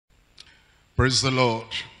Praise the Lord.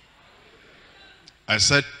 I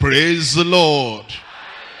said, praise the Lord.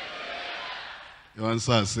 You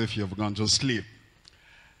answer as if you've gone to sleep.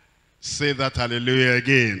 Say that hallelujah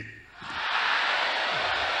again.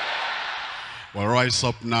 We'll rise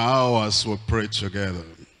up now as we pray together.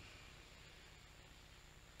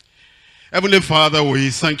 Heavenly Father,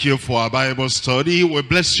 we thank you for our Bible study. We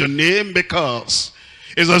bless your name because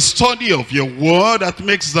it's a study of your word that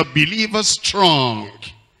makes the believer strong.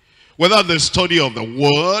 Without the study of the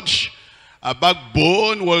word, our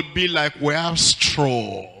backbone will be like we have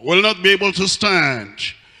straw. We'll not be able to stand.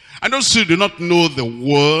 And those who do not know the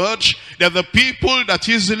word, they're the people that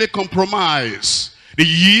easily compromise. They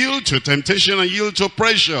yield to temptation and yield to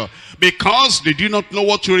pressure because they do not know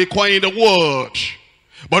what to require in the word.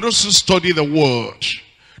 But those who study the word,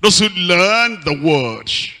 those who learn the word,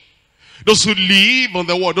 those who live on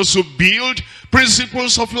the word, those who build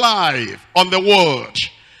principles of life on the word,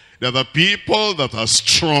 they're the people that are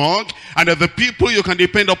strong, and they're the people you can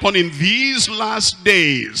depend upon in these last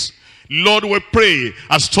days. Lord, we pray,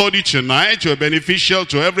 as study tonight, you're beneficial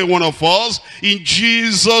to every one of us, in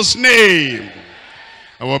Jesus' name.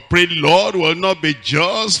 And we pray, Lord, will not be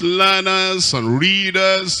just learners and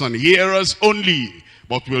readers and hearers only,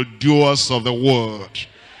 but will doers of the word.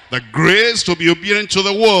 The grace to be obedient to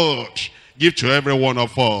the word, give to every one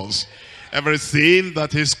of us. Everything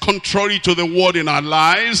that is contrary to the word in our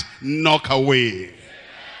lives, knock away.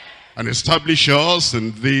 And establish us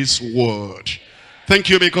in this word. Thank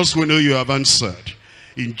you because we know you have answered.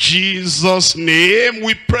 In Jesus' name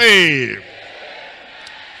we pray.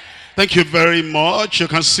 Thank you very much. You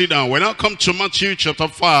can sit down. We now come to Matthew chapter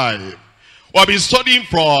 5. We've been studying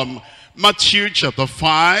from Matthew chapter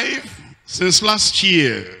 5 since last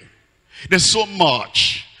year. There's so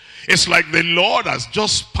much. It's like the Lord has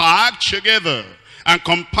just packed together and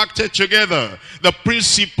compacted together the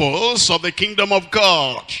principles of the kingdom of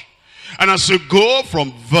God. And as you go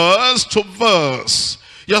from verse to verse,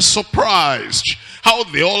 you're surprised how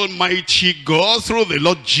the Almighty God, through the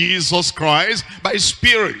Lord Jesus Christ, by His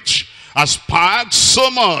Spirit, has packed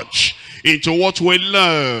so much into what we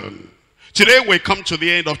learn. Today we come to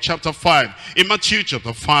the end of chapter 5. In Matthew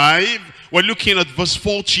chapter 5, we're looking at verse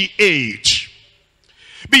 48.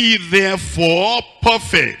 Be ye therefore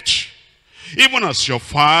perfect, even as your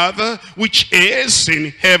Father which is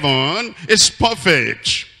in heaven is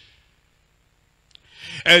perfect.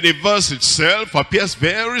 And the verse itself appears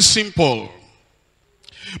very simple.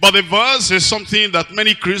 But the verse is something that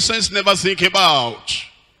many Christians never think about.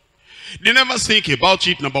 They never think about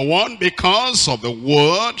it, number one, because of the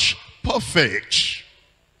word perfect.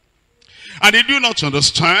 And they do not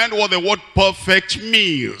understand what the word perfect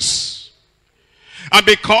means. And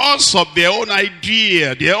because of their own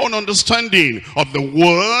idea, their own understanding of the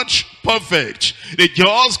word perfect, they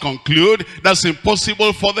just conclude that's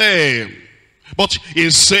impossible for them. But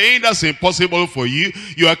in saying that's impossible for you,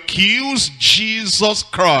 you accuse Jesus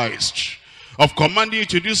Christ of commanding you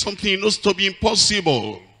to do something he knows to be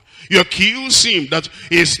impossible. You accuse him that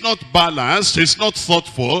he's not balanced, he's not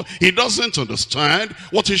thoughtful, he doesn't understand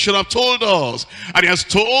what he should have told us. And he has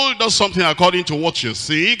told us something according to what you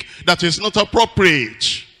think that is not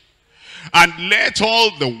appropriate. And let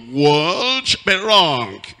all the world be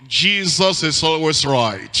wrong. Jesus is always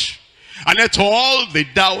right. And let all the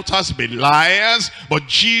doubters be liars, but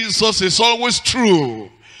Jesus is always true.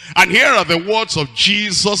 And here are the words of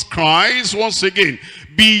Jesus Christ once again.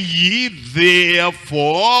 Be ye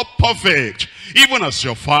therefore perfect, even as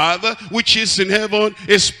your Father which is in heaven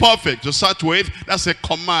is perfect. To start with, that's a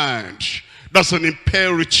command. That's an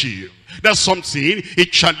imperative. That's something he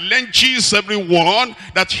challenges everyone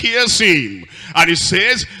that hears him. And he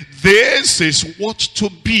says, this is what to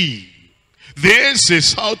be. This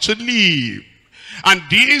is how to live. And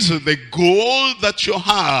this is the goal that you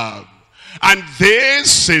have. And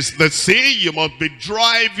this is the thing you must be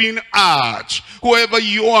driving at. Whoever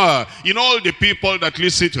you are. You know, all the people that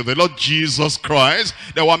listen to the Lord Jesus Christ,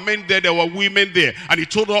 there were men there, there were women there. And he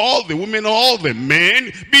told all the women, all the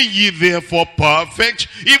men, be ye therefore perfect,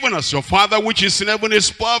 even as your Father which is in heaven is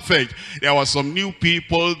perfect. There were some new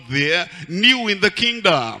people there, new in the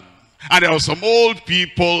kingdom. And there were some old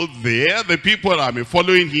people there, the people that have been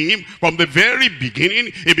following him from the very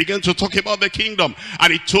beginning. He began to talk about the kingdom.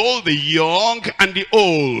 And he told the young and the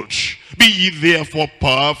old, be ye therefore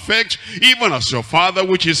perfect, even as your Father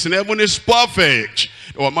which is in heaven is perfect.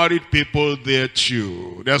 There were married people there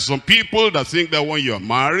too. There are some people that think that when you're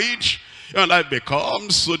married, your life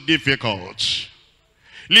becomes so difficult.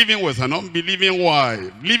 Living with an unbelieving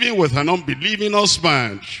wife, living with an unbelieving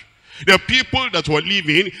husband. There are people that were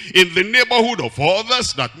living in the neighborhood of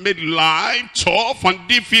others that made life tough and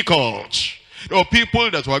difficult. There were people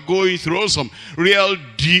that were going through some real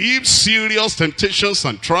deep, serious temptations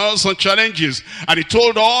and trials and challenges. And he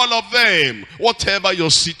told all of them, whatever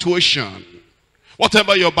your situation,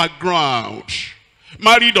 whatever your background,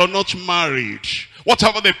 married or not married,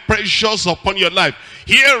 whatever the pressures upon your life,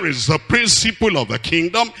 here is the principle of the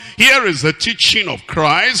kingdom, here is the teaching of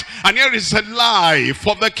Christ, and here is the life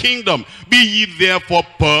of the kingdom. Be ye therefore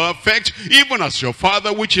perfect, even as your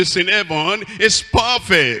Father which is in heaven is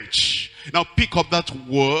perfect. Now pick up that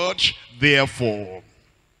word, therefore.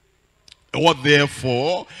 What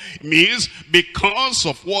therefore means, because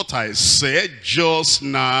of what I said just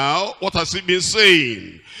now. What has he been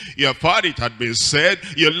saying? You have heard it had been said,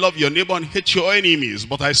 you love your neighbor and hate your enemies.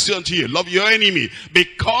 But I say unto you, love your enemy.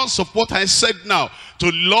 Because of what I said now,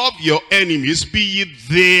 to love your enemies, be ye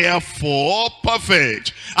therefore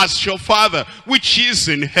perfect, as your Father which is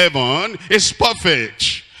in heaven is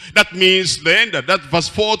perfect. That means then that verse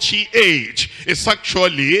 48 is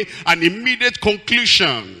actually an immediate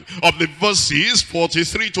conclusion of the verses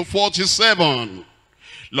 43 to 47.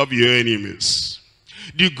 Love your enemies.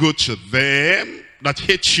 Do good to them that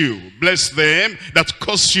hate you. Bless them that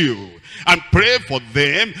curse you. And pray for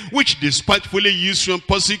them which despitefully use you and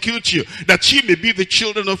persecute you, that ye may be the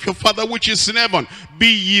children of your Father which is in heaven. Be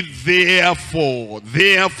ye therefore,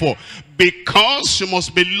 because you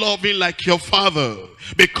must be loving like your Father,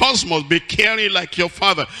 because you must be caring like your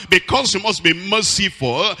Father, because you must be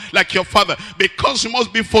merciful like your Father, because you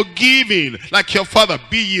must be forgiving like your Father.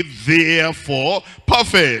 Be ye therefore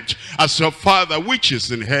perfect, as your Father which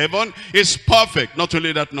is in heaven is perfect. Not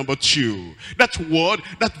only that, number 2, that word,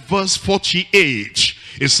 that verse 48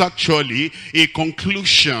 is actually a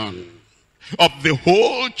conclusion of the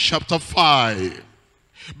whole chapter 5.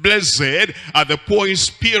 Blessed are the poor in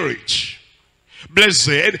spirit.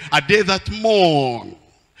 Blessed are they that mourn.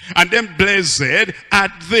 And then blessed are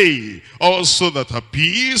they also that are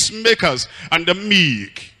peacemakers, and the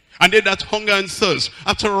meek, and they that hunger and thirst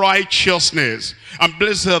after righteousness. And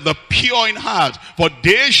blessed are the pure in heart, for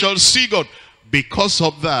they shall see God. Because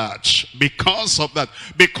of that, because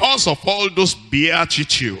of all those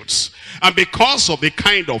beatitudes, and because of the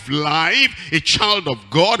kind of life a child of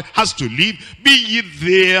God has to live, be ye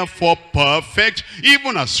therefore perfect,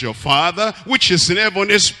 even as your Father which is in heaven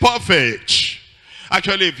is perfect.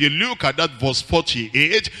 Actually, if you look at that verse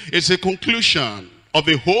 48, it's a conclusion of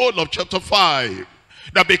the whole of chapter 5.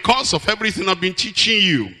 That because of everything I've been teaching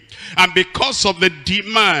you, and because of the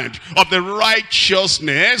demand of the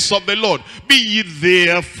righteousness of the Lord, be ye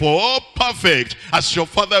therefore perfect, as your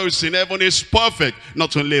Father who is in heaven is perfect.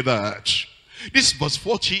 Not only that, this verse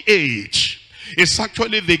 48 is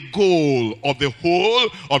actually the goal of the whole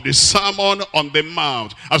of the Sermon on the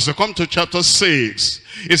Mount. As we come to chapter 6,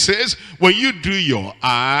 it says, when you do your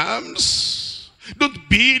alms, don't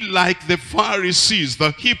be like the Pharisees,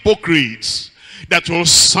 the hypocrites, that will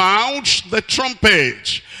sound the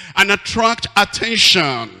trumpet and attract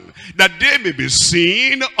attention, that they may be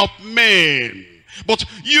seen of men. But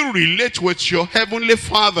you relate with your heavenly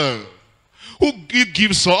Father, who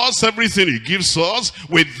gives us everything he gives us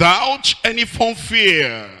without any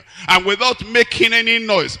fanfare and without making any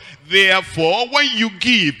noise. Therefore, when you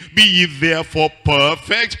give, be ye therefore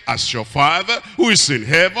perfect, as your Father who is in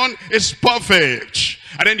heaven is perfect.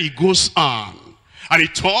 And then he goes on and he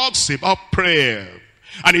talks about prayer.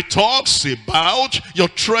 And it talks about your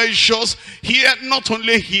treasures here, not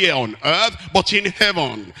only here on earth, but in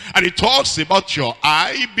heaven. And it talks about your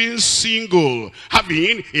eye being single,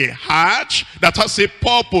 having a heart that has a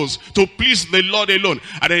purpose to please the Lord alone.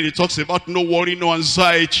 And then it talks about no worry, no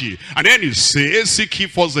anxiety. And then it says, seek ye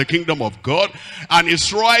first the kingdom of God and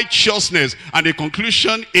his righteousness. And the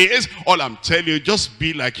conclusion is, all I'm telling you, just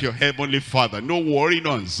be like your heavenly Father. No worry,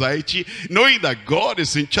 no anxiety, knowing that God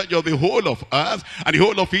is in charge of the whole of earth and the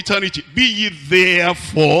whole of eternity. Be ye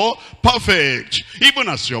therefore perfect, even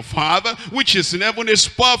as your Father which is in heaven is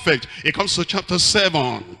perfect. It comes to chapter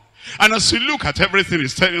 7. And as you look at everything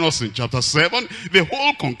he's telling us in chapter 7, the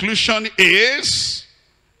whole conclusion is,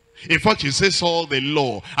 in fact, he says all the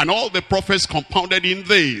law and all the prophets compounded in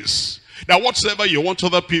this, that whatsoever you want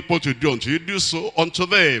other people to do unto you, do so unto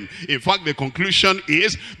them. In fact, the conclusion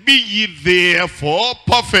is, be ye therefore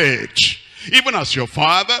perfect, even as your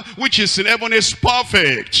Father which is in heaven is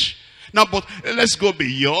perfect. Now, but let's go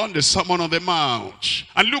beyond the Sermon on the Mount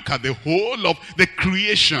and look at the whole of the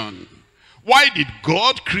creation. Why did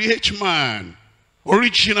God create man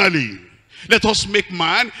originally? Let us make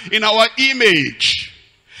man in our image.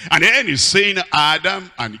 And then he's saying,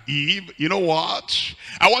 Adam and Eve, you know what?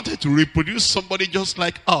 I wanted to reproduce somebody just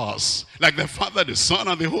like us, like the Father, the Son,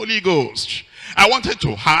 and the Holy Ghost. I wanted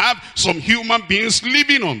to have some human beings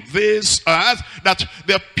living on this earth that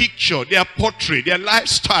their picture, their portrait, their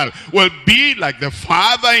lifestyle will be like the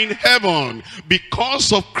Father in heaven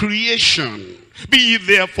because of creation. Be ye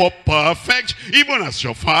therefore perfect, even as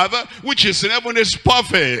your Father which is in heaven is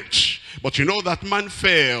perfect. But you know that man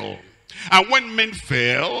fell. And when men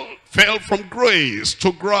fell from grace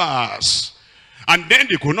to grass. And then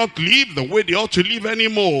they could not live the way they ought to live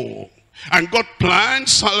anymore. And God planned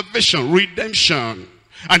salvation, redemption.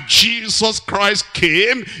 And Jesus Christ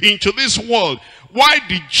came into this world. Why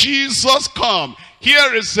did Jesus come?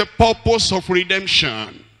 Here is the purpose of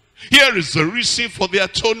redemption. Here is the reason for the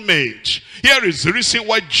atonement. Here is the reason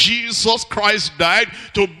why Jesus Christ died,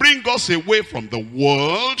 to bring us away from the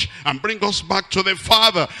world and bring us back to the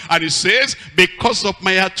Father. And he says, because of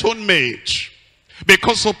my atonement,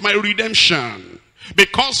 because of my redemption,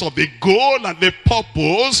 because of the goal and the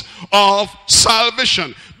purpose of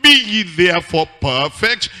salvation, be ye therefore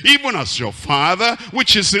perfect, even as your Father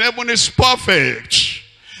which is in heaven is perfect.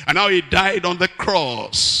 And now he died on the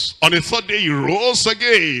cross. On the third day he rose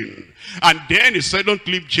again. And then he said, don't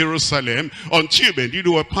leave Jerusalem until you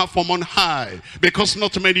do a power from on high. Because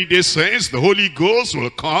not many days hence the Holy Ghost will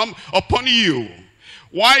come upon you.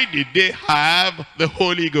 Why did they have the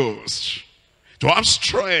Holy Ghost? To have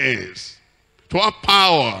strength, to have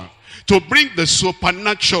power, to bring the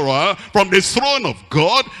supernatural from the throne of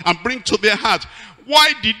God and bring to their heart.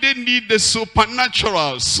 Why did they need the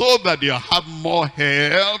supernatural? So that they'll have more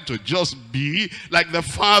help to just be like the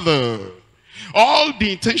Father. All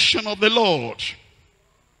the intention of the Lord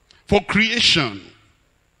for creation,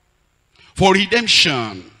 for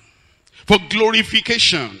redemption, for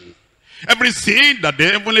glorification, everything that the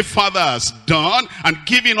Heavenly Father has done and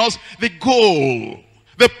given us, the goal,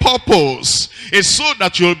 the purpose is so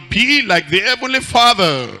that you'll be like the Heavenly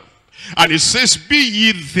Father. And it says, be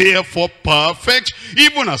ye therefore perfect,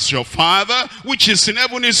 even as your Father which is in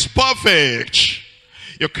heaven is perfect.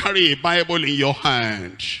 You carry a Bible in your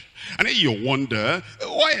hand. And then you wonder,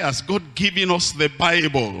 why has God given us the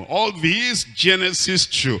Bible? All these, Genesis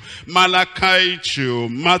to Malachi to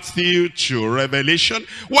Matthew to Revelation.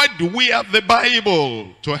 Why do we have the Bible?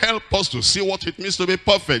 To help us to see what it means to be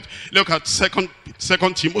perfect. Look at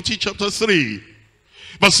 2 Timothy chapter 3,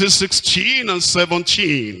 verses 16 and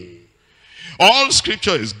 17. All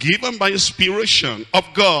scripture is given by inspiration of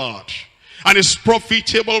God and is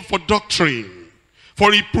profitable for doctrine,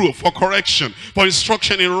 for reproof, for correction, for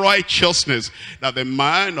instruction in righteousness, that the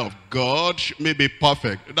man of God may be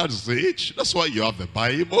perfect. That's it. That's why you have the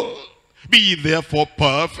Bible. Be ye therefore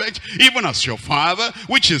perfect, even as your Father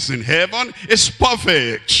which is in heaven is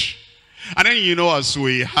perfect. And then, you know, as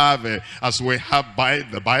we have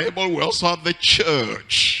the Bible, we also have the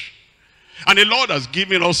church. And the Lord has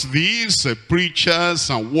given us these preachers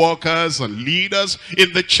and workers and leaders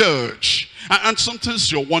in the church. And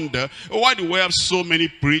sometimes you wonder, why do we have so many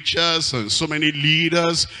preachers and so many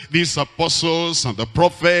leaders, these apostles and the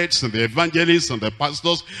prophets and the evangelists and the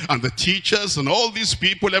pastors and the teachers and all these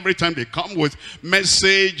people, every time they come with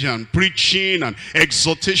message and preaching and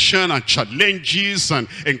exhortation and challenges and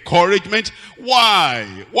encouragement,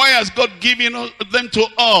 why? Why has God given them to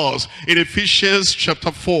us? In Ephesians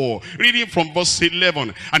chapter 4, reading from verse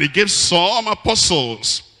 11, and he gave some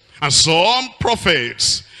apostles and some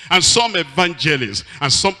prophets and some evangelists,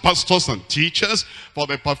 and some pastors and teachers, for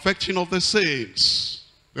the perfecting of the saints.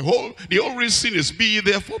 The whole reason is, be ye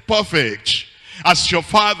therefore perfect, as your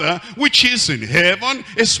Father which is in heaven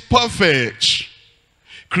is perfect.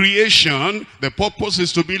 Creation, the purpose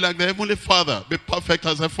is to be like the Heavenly Father, be perfect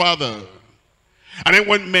as a Father. And then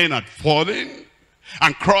when men had fallen,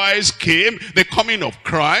 and Christ came, the coming of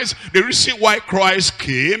Christ, the reason why Christ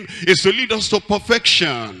came is to lead us to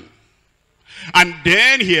perfection. And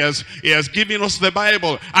then he has given us the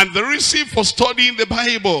Bible. And the reason for studying the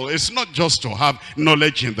Bible is not just to have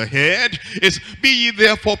knowledge in the head. It's, be ye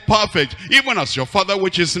therefore perfect, even as your Father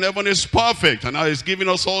which is in heaven is perfect. And now he's giving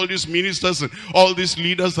us all these ministers and all these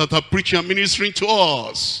leaders that are preaching and ministering to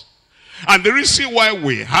us. And the reason why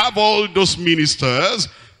we have all those ministers,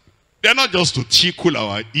 they're not just to tickle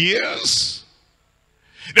our ears.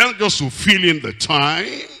 They're not just to fill in the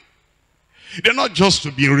time. They're not just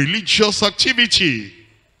to be religious activity.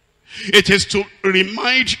 It is to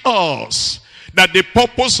remind us that the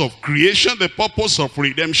purpose of creation, the purpose of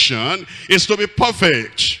redemption is to be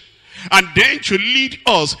perfect. And then to lead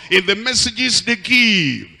us in the messages they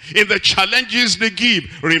give, in the challenges they give,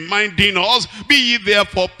 reminding us, be ye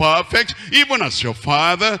therefore perfect, even as your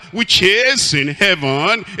Father which is in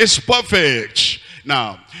heaven is perfect.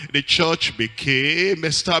 Now, the church became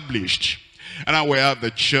established. And now we have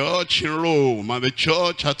the church in Rome, and the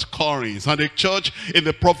church at Corinth, and the church in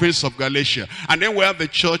the province of Galatia. And then we have the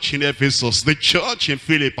church in Ephesus, the church in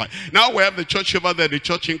Philippi. Now we have the church over there, the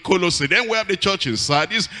church in Colossae. Then we have the church in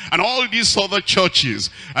Sardis, and all these other churches.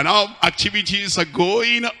 And our activities are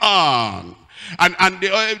going on. And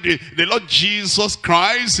the Lord Jesus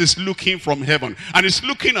Christ is looking from heaven. And he's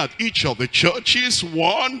looking at each of the churches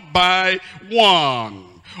one by one.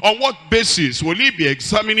 On what basis will he be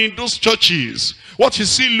examining those churches? What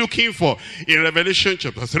is he looking for? In Revelation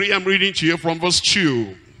chapter 3, I'm reading to you from verse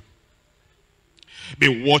 2.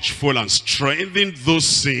 Be watchful and strengthen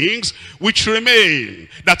those things which remain,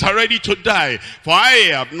 that are ready to die. For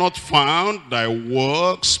I have not found thy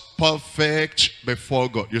works perfect before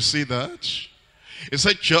God. You see that? He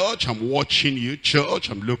said, church, I'm watching you. Church,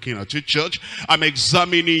 I'm looking at you. Church, I'm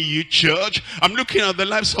examining you. Church, I'm looking at the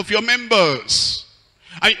lives of your members.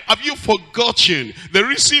 Have you forgotten the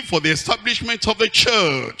reason for the establishment of the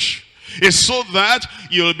church? Is so that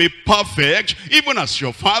you'll be perfect, even as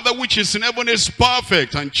your Father which is in heaven is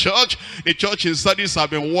perfect. And church, the church in studies have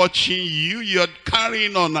been watching you. You're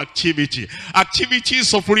carrying on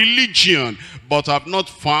activities of religion, but have not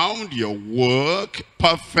found your work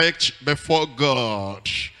perfect before God.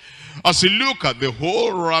 As you look at the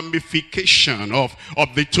whole ramification of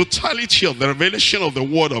the totality of the revelation of the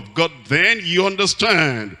word of God, then you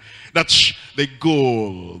understand that's the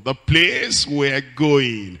goal, the place we're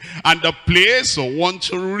going, and the place we want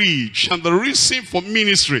to reach, and the reason for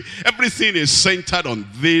ministry. Everything is centered on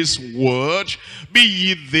this word. Be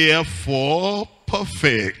ye therefore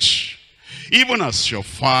perfect, even as your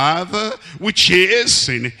Father which is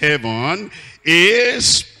in heaven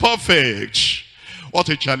is perfect. What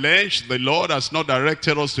a challenge. The Lord has not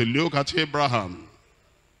directed us to look at Abraham,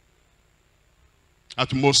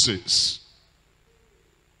 at Moses,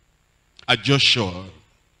 at Joshua,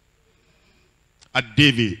 at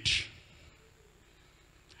David,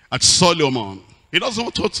 at Solomon. He doesn't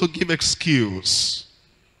want us to give excuse.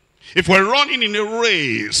 If we're running in a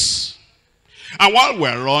race, and while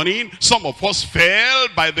we're running, some of us fell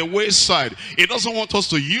by the wayside, he doesn't want us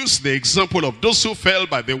to use the example of those who fell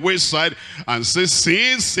by the wayside and say,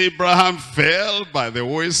 since Abraham fell by the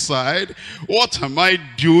wayside, what am I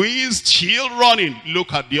doing? Still running.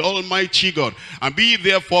 Look at the Almighty God. And be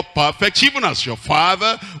therefore perfect, even as your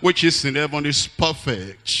Father which is in heaven is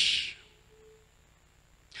perfect.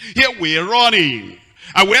 Here we're running,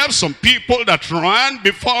 and we have some people that ran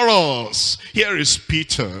before us. Here is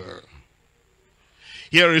Peter.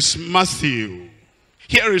 Here is Matthew.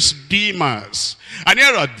 Here is Demas. And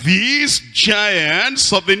here are these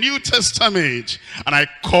giants of the New Testament. And I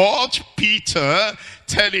caught Peter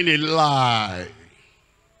telling a lie.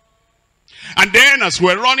 And then as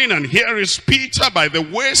we're running, and here is Peter by the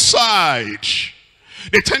wayside,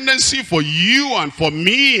 the tendency for you and for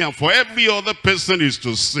me and for every other person is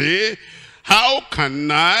to say, how can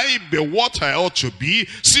I be what I ought to be?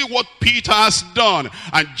 See what Peter has done.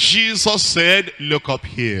 And Jesus said, look up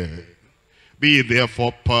here. Be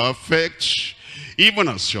therefore perfect, even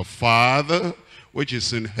as your Father which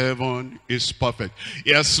is in heaven is perfect.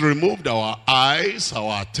 He has removed our eyes,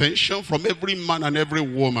 our attention from every man and every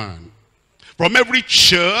woman, from every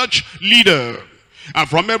church leader, and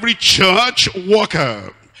from every church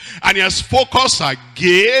worker. And he has focused our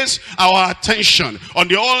gaze, our attention on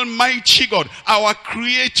the Almighty God, our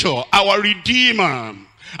Creator, our Redeemer.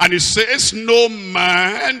 And he says, no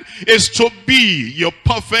man is to be your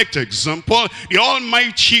perfect example. The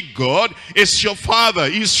Almighty God is your Father,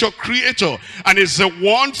 is your Creator, and is the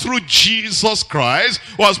one through Jesus Christ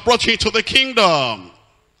who has brought you into the kingdom.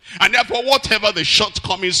 And therefore, whatever the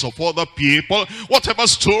shortcomings of other people, whatever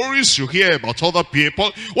stories you hear about other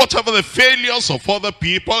people, whatever the failures of other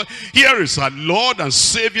people, here is our Lord and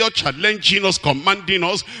Savior challenging us, commanding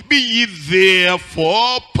us, be ye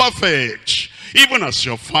therefore perfect, even as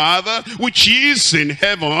your Father which is in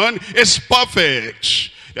heaven is perfect.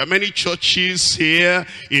 There are many churches here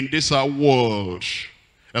in this world.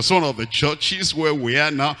 That's one of the churches where we are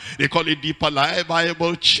now. They call it Deeper Life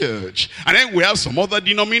Bible Church. And then we have some other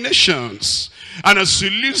denominations. And as you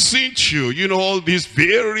listen to, all these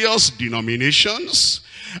various denominations,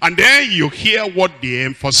 and then you hear what they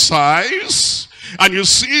emphasize, and you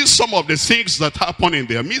see some of the things that happen in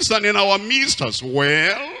their midst and in our midst as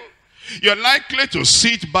well, you're likely to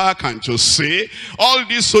sit back and to say, all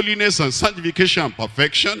this holiness and sanctification and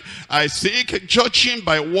perfection, I think, judging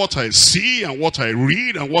by what I see and what I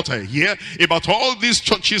read and what I hear about all these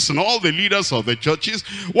churches and all the leaders of the churches,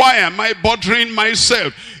 why am I bothering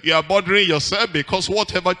myself? You are bothering yourself because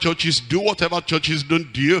whatever churches do, whatever churches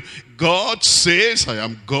don't do, God says, I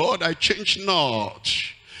am God, I change not.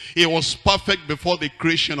 He was perfect before the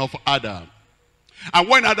creation of Adam. And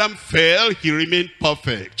when Adam fell, he remained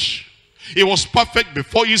perfect. He was perfect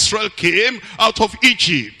before Israel came out of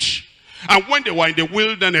Egypt. And when they were in the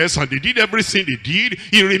wilderness and they did everything they did,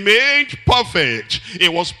 he remained perfect. He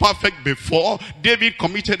was perfect before David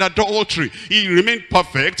committed adultery. He remained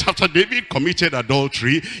perfect after David committed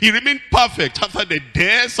adultery. He remained perfect after the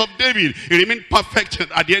death of David. He remained perfect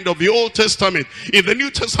at the end of the Old Testament. In the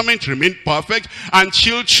New Testament, he remained perfect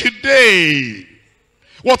until today.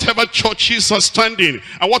 Whatever churches are standing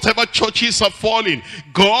and whatever churches are falling,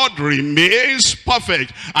 God remains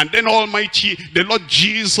perfect. And then Almighty, the Lord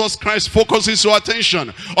Jesus Christ focuses your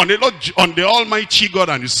attention on the Almighty God,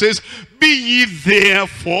 and he says, be ye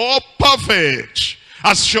therefore perfect,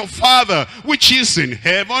 as your Father which is in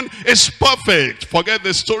heaven is perfect. Forget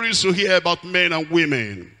the stories you hear about men and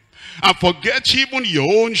women, and forget even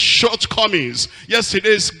your own shortcomings. Yesterday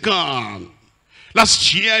is gone.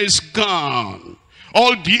 Last year is gone.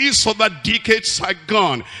 All these other decades are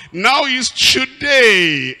gone. Now is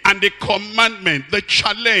today. And the commandment, the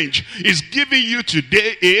challenge is giving you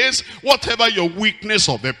today is, whatever your weakness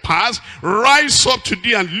of the past, rise up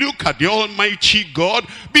today and look at the Almighty God.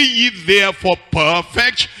 Be ye therefore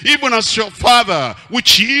perfect, even as your Father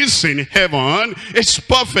which is in heaven is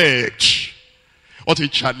perfect. What a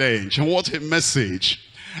challenge and what a message.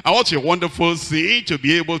 And what a wonderful thing to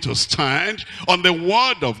be able to stand on the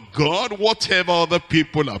word of God, whatever other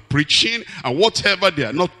people are preaching and whatever they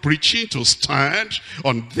are not preaching, to stand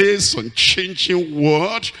on this unchanging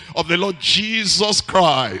word of the Lord Jesus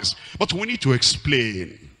Christ. But we need to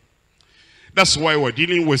explain. That's why we're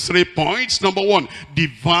dealing with 3 points. Number 1,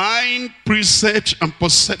 divine precept and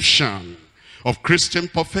perception of Christian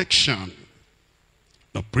perfection.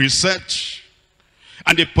 The precept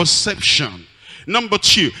and the perception. Number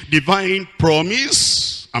 2, divine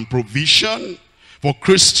promise and provision for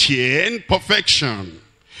Christian perfection.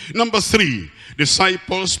 Number 3,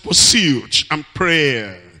 disciples' pursuit and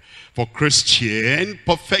prayer for Christian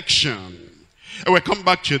perfection. And we'll come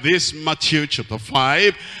back to this, Matthew chapter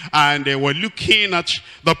 5, and we're looking at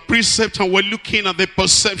the precept and we're looking at the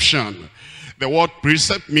perception. The word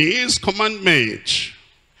precept means commandment.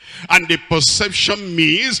 And the perception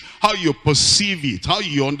means how you perceive it, how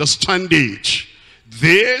you understand it.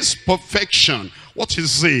 This perfection, what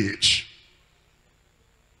is it?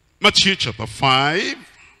 Matthew chapter 5,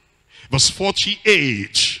 verse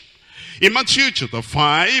 48. In Matthew chapter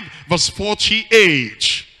 5, verse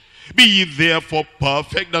 48. Be ye therefore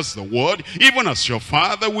perfect, that's the word, even as your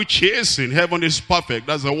Father which is in heaven is perfect.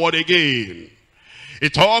 That's the word again.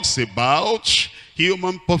 It talks about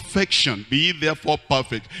human perfection. Be ye therefore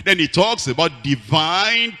perfect. Then it talks about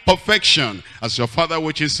divine perfection, as your Father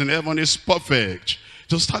which is in heaven is perfect.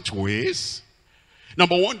 To start with,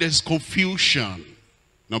 number 1, there's confusion.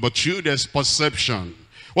 Number 2, there's perception.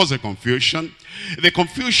 What's the confusion? The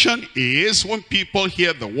confusion is when people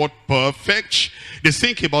hear the word perfect, they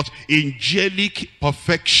think about angelic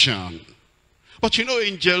perfection. But you know,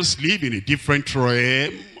 angels live in a different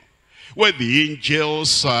realm. Where the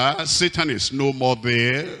angels are, Satan is no more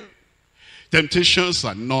there. Temptations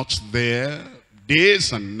are not there.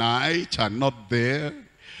 Days and night are not there.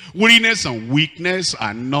 Weariness and weakness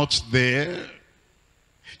are not there.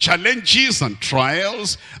 Challenges and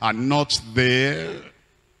trials are not there.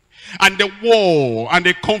 And the war and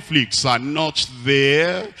the conflicts are not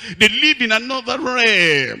there. They live in another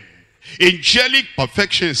realm. Angelic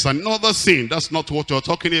perfection is another thing. That's not what we're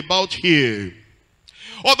talking about here.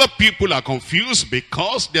 Other people are confused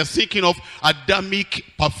because they're thinking of Adamic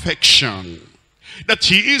perfection.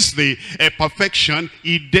 That is the perfection,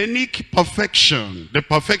 Edenic perfection. The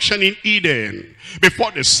perfection in Eden.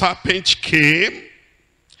 Before the serpent came,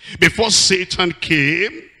 before Satan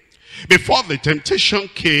came, before the temptation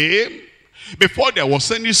came, before there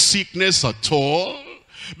was any sickness at all,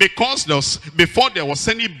 before there was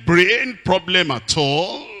any brain problem at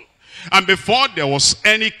all, and before there was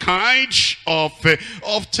any kind of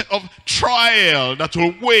trial that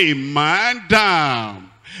will weigh man down,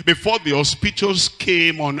 before the hospitals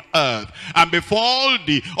came on earth, and before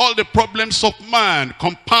all the problems of man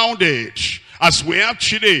compounded as we have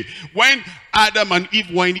today, when Adam and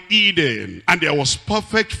Eve were in Eden, and there was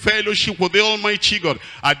perfect fellowship with the Almighty God,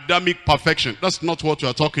 Adamic perfection. That's not what we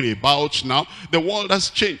are talking about now. The world has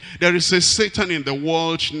changed. There is a Satan in the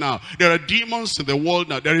world now. There are demons in the world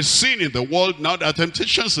now. There is sin in the world now. There are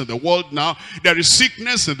temptations in the world now. There is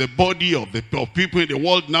sickness in the body of people in the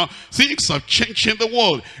world now. Things have changed in the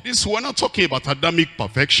world. We're not talking about Adamic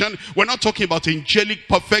perfection. We're not talking about angelic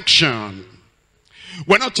perfection.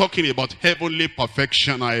 We're not talking about heavenly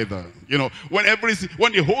perfection either. You know, when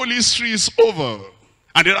the whole history is over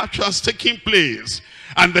And the rapture has taken place.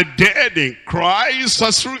 And the dead in Christ,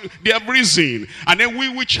 they have risen. And then we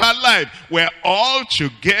which are alive, we're all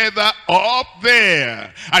together up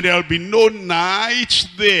there. And there will be no night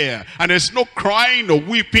there. And there's no crying or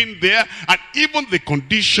weeping there. And even the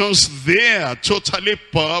conditions there are totally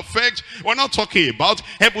perfect. We're not talking about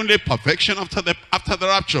heavenly perfection after the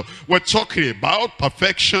rapture. We're talking about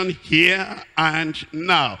perfection here and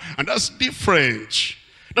now. And that's different.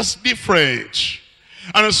 That's different.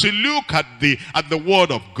 And as you look at the word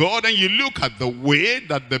of God, and you look at the way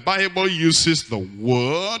that the Bible uses the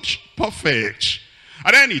word perfect,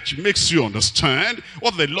 and then it makes you understand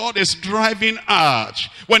what the Lord is driving at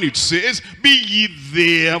when it says, be ye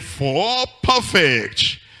therefore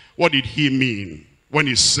perfect. What did he mean when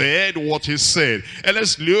he said what he said? And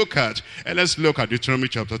let's look at Deuteronomy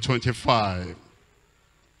chapter 25.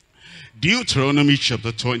 Deuteronomy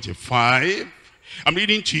chapter 25. I'm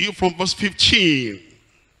reading to you from verse 15.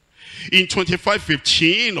 In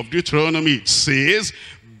 25:15 of Deuteronomy it says,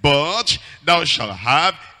 but thou shalt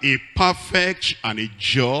have a perfect and a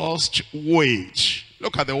just wage.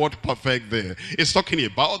 Look at the word perfect there. It's talking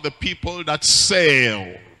about the people that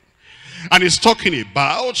sell. And it's talking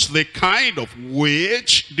about the kind of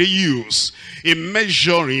wage they use in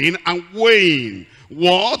measuring and weighing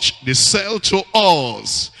what they sell to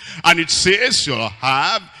us. And it says you'll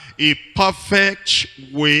have a perfect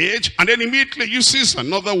wage, and then immediately uses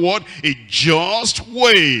another word, a just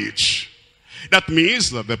wage. That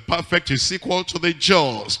means that the perfect is equal to the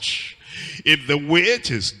just. If the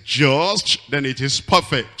wage is just, then it is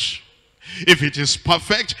perfect. If it is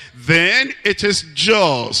perfect, then it is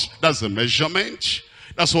just. That's the measurement.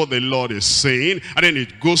 That's what the Lord is saying. And then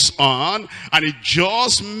it goes on, and a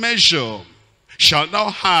just measure shalt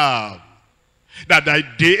thou have, that thy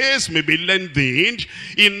days may be lengthened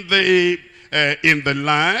in the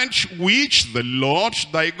land which the Lord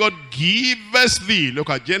thy God giveth thee. Look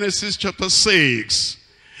at Genesis chapter 6.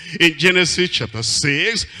 In Genesis chapter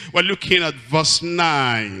 6, we're looking at verse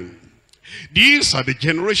 9. These are the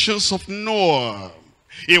generations of Noah.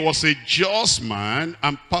 He was a just man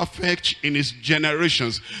and perfect in his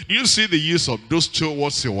generations. Do you see the use of those two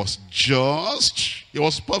words? He was just, he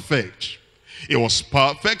was perfect. It was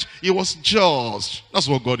perfect, it was just. That's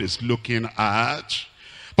what God is looking at.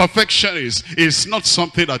 Perfection is not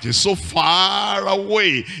something that is so far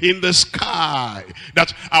away in the sky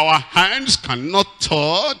that our hands cannot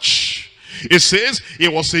touch. It says he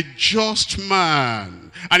was a just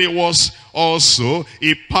man, and he was also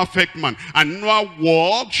a perfect man. And Noah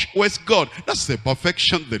walked with God. That's the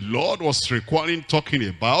perfection the Lord was requiring, talking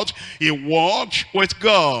about. He walked with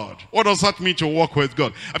God. What does that mean to walk with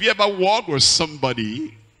God? Have you ever walked with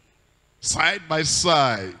somebody side by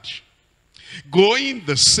side, going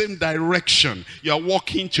the same direction? You are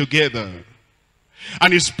walking together,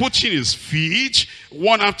 and he's putting his feet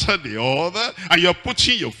one after the other, and you're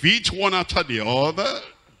putting your feet one after the other,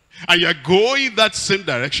 and you're going that same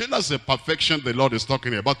direction. That's the perfection the Lord is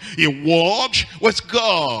talking about. He walked with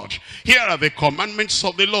God. Here are the commandments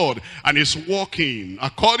of the Lord, and he's walking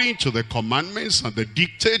according to the commandments and the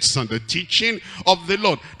dictates and the teaching of the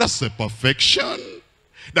Lord. That's the perfection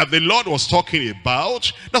that the Lord was talking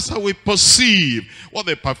about. That's how we perceive what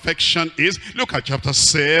the perfection is. Look at chapter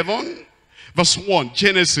 7. Verse 1,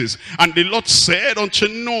 Genesis. And the Lord said unto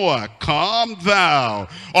Noah, come thou,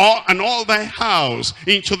 and all thy house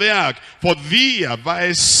into the ark, for thee have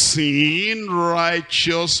I seen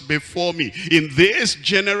righteous before me in this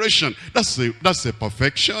generation. That's the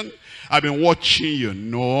perfection. I've been watching you,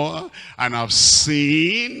 Noah, and I've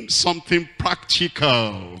seen something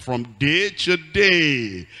practical from day to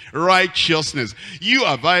day. Righteousness. You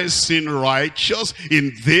have I seen righteous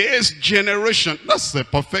in this generation. That's the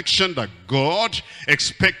perfection that God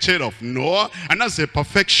expected of Noah, and that's the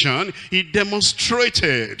perfection he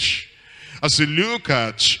demonstrated. As we look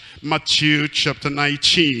at Matthew chapter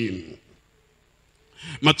 19.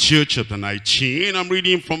 Matthew chapter 19, I'm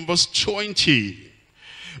reading from verse 20.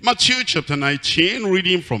 Matthew chapter 19,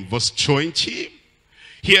 reading from verse 20.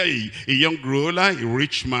 Here a young ruler, a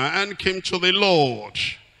rich man, came to the Lord.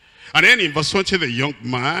 And then in verse 20, the young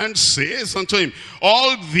man says unto him,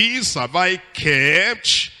 all these have I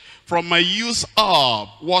kept from my youth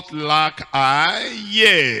up. What lack I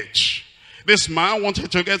yet? This man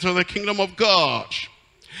wanted to get to the kingdom of God.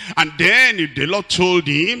 And then the Lord told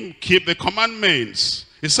him, keep the commandments.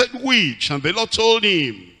 He said, which? And the Lord told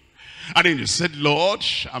him. And then he said, Lord,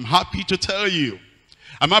 I'm happy to tell you,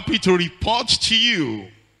 I'm happy to report to you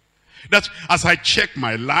that as I check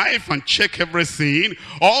my life and check everything,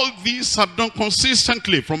 all these have done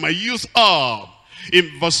consistently from my youth up.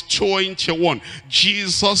 In verse 21,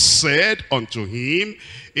 Jesus said unto him,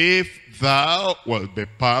 if thou wilt be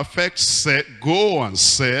perfect, go and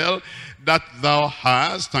sell that thou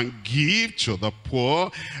hast, and give to the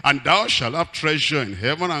poor, and thou shalt have treasure in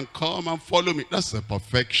heaven, and come and follow me. That's the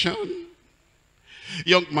perfection.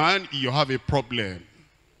 Young man, you have a problem.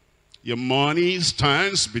 Your money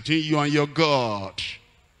stands between you and your God.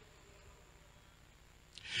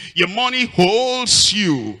 Your money holds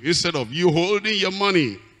you instead of you holding your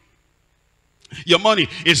money. Your money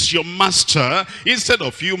is your master instead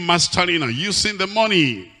of you mastering and using the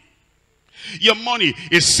money. Your money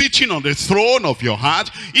is sitting on the throne of your heart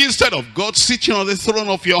instead of God sitting on the throne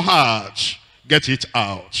of your heart. Get it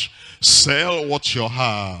out. Sell what you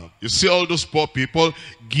have. You see all those poor people,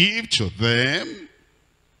 give to them.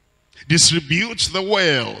 Distribute the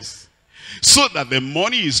wealth, so that the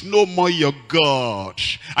money is no more your God.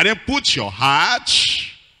 And then put your heart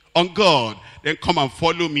on God. Then come and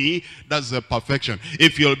follow me. That's the perfection.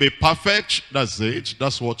 If you'll be perfect, that's it.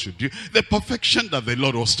 That's what you do. The perfection that the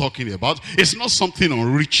Lord was talking about is not something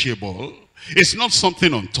unreachable. It's not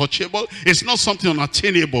something untouchable. It's not something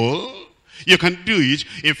unattainable. You can do it.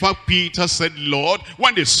 In fact, Peter said, Lord,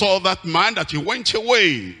 when they saw that man, that he went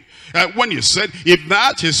away. When he said, if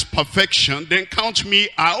that is perfection, then count me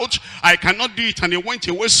out. I cannot do it. And he went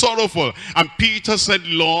away sorrowful. And Peter said,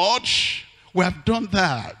 Lord, we have done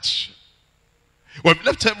that. We've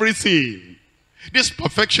left everything. This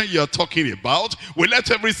perfection you're talking about, we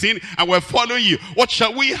left everything and we're following you. What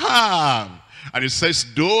shall we have? And it says,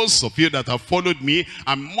 those of you that have followed me,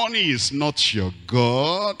 and money is not your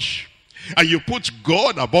God, and you put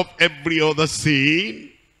God above every other thing,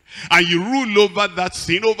 and you rule over that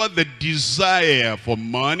thing, over the desire for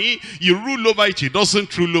money. You rule over it. It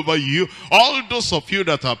doesn't rule over you. All those of you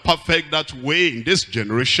that are perfect that way in this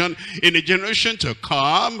generation, in the generation to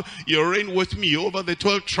come, you reign with me over the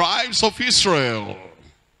 12 tribes of Israel.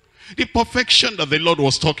 The perfection that the Lord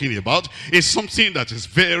was talking about is something that is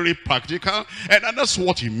very practical, and that's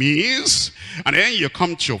what it means. And then you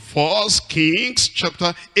come to 1 Kings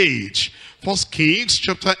chapter 8. 1 Kings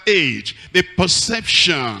chapter 8, the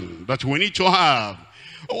perception that we need to have,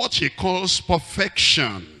 what he calls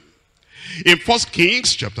perfection. In 1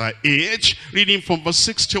 Kings chapter 8, reading from verse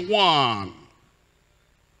 61.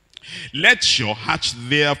 Let your heart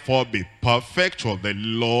therefore be perfect for the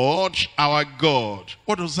Lord our God.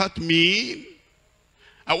 What does that mean?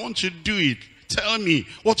 I want to do it. Tell me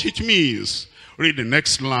what it means. Read the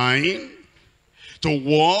next line. To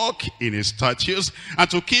walk in his statutes and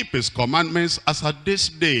to keep his commandments as at this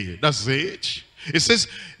day. That's it. It says,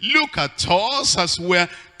 look at us as we're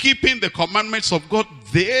keeping the commandments of God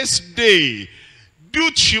this day.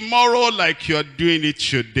 Do tomorrow like you're doing it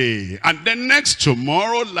today. And then next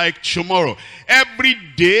tomorrow like tomorrow. Every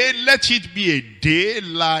day, let it be a day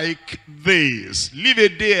like this. Live a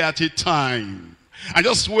day at a time. And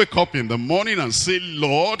just wake up in the morning and say,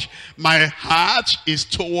 Lord, my heart is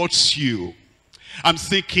towards you. I'm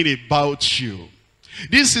thinking about you.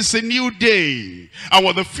 This is a new day. And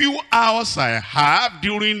with the few hours I have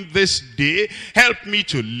during this day, help me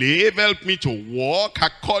to live, help me to walk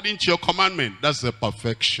according to your commandment. That's the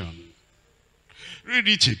perfection. Read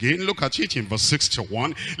it again. Look at it in verse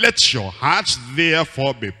 61. Let your hearts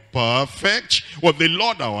therefore be perfect with the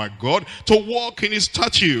Lord our God, to walk in his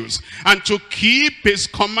statutes and to keep his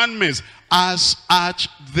commandments as at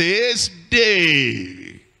this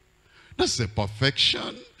day. That's the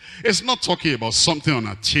perfection. It's not talking about something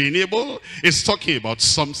unattainable. It's talking about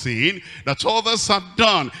something that others have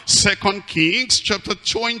done. 2 Kings chapter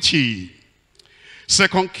 20. 2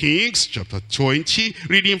 Kings chapter 20,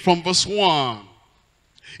 reading from verse 1.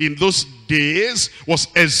 In those days was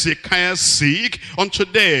Ezekiah sick unto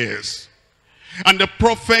death. And the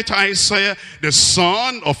prophet Isaiah, the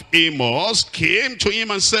son of Amos, came to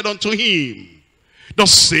him and said unto him,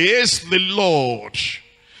 thus says the Lord,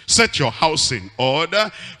 set your house in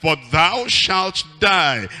order, for thou shalt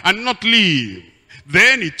die and not live.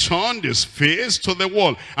 Then he turned his face to the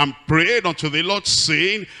wall and prayed unto the Lord,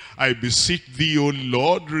 saying, I beseech thee, O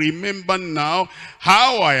Lord, remember now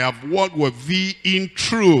how I have walked with thee in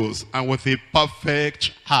truth and with a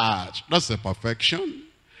perfect heart. That's the perfection.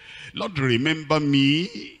 Lord, remember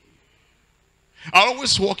me. I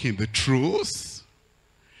always walk in the truth.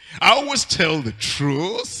 I always tell the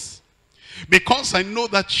truth. Because I know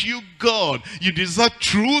that you, God, you desire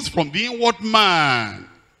truth from the inward man.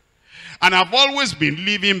 And I've always been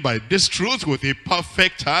living by this truth with a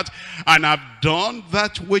perfect heart. And I've done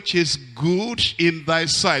that which is good in thy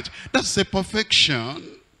sight. That's the perfection.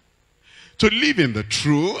 To live in the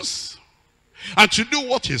truth. And to do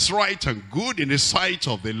what is right and good in the sight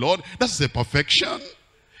of the Lord, that's the perfection.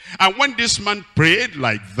 And when this man prayed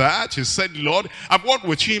like that, he said, Lord, I've worked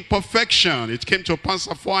with you in perfection. It came to pass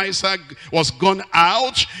after Isaac was gone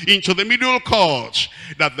out into the middle court,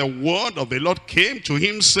 that the word of the Lord came to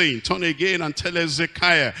him, saying, turn again and tell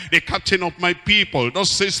Hezekiah, the captain of my people,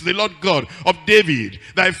 thus says the Lord God of David,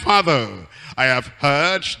 thy father, I have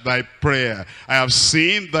heard thy prayer. I have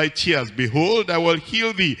seen thy tears. Behold, I will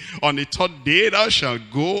heal thee. On the third day thou shalt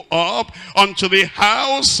go up unto the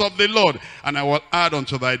house of the Lord, and I will add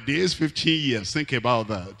unto thy days 15 years. Think about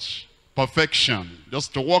that. Perfection.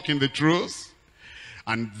 Just to walk in the truth,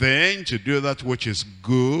 and then to do that which is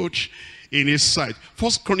good in his sight.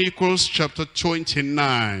 1 Chronicles chapter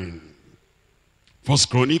 29. 1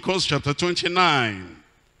 Chronicles chapter 29.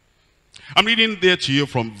 I'm reading there to you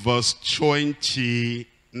from verse 29.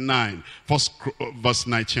 Verse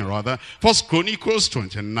 19 rather. 1 Chronicles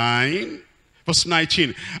 29, verse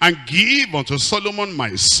 19. And give unto Solomon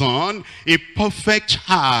my son a perfect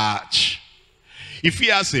heart. If he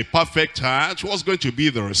has a perfect heart, what's going to be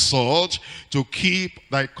the result? To keep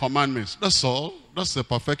thy commandments. That's all. That's the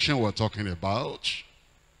perfection we're talking about.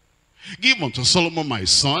 Give unto Solomon my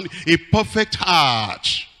son a perfect heart.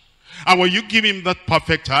 And when you give him that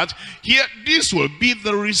perfect heart, here, this will be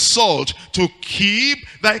the result: to keep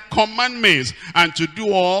thy commandments and to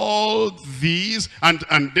do all these, and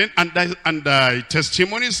thy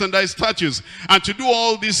testimonies and thy statutes, and to do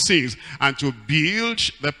all these things, and to build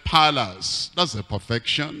the palace. That's the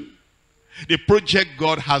perfection. The project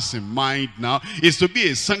God has in mind now is to be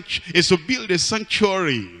is to build a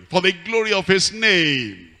sanctuary for the glory of his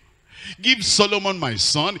name. Give Solomon my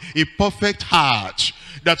son a perfect heart,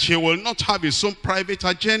 that he will not have his own private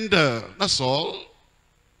agenda. That's all.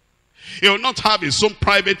 He will not have his own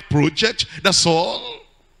private project. That's all.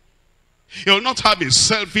 He will not have a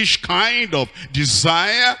selfish kind of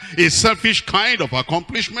desire, a selfish kind of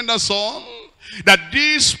accomplishment. That's all. That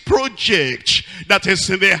this project that is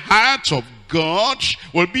in the heart of God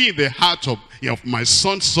will be in the heart of my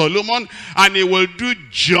son Solomon, and he will do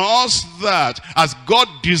just that as God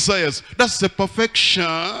desires. That's the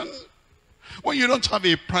perfection. When you don't have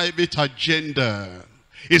a private agenda,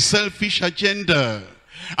 a selfish agenda,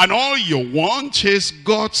 and all you want is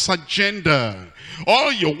God's agenda.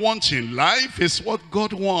 All you want in life is what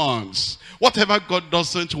God wants. Whatever God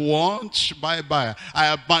doesn't want, bye-bye. I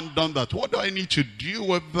abandon that. What do I need to do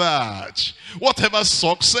with that? Whatever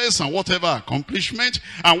success and whatever accomplishment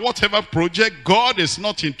and whatever project God is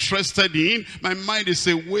not interested in, my mind is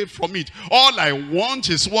away from it. All I want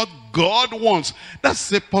is what God wants. That's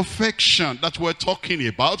the perfection that we're talking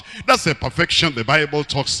about. That's the perfection the Bible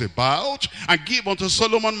talks about. And give unto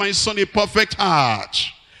Solomon my son a perfect heart,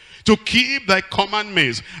 to keep thy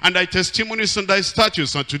commandments and thy testimonies and thy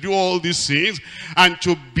statutes, and to do all these things, and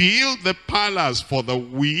to build the palace for the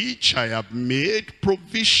which I have made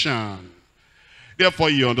provision.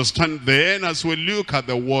 Therefore you understand then, as we look at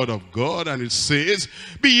the word of God, and it says,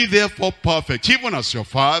 be ye therefore perfect, even as your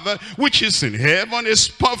Father which is in heaven is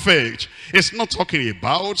perfect. It's not talking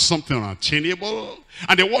about something unattainable,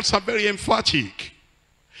 and the words are very emphatic.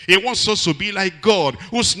 He wants us to be like God,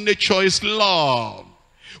 whose nature is love,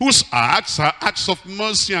 whose acts are acts of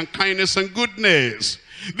mercy and kindness and goodness.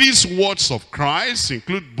 These words of Christ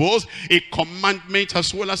include both a commandment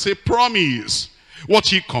as well as a promise. What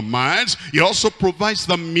he commands, he also provides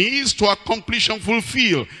the means to accomplish and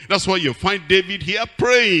fulfill. That's why you find David here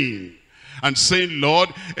praying and saying, Lord,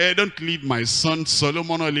 don't leave my son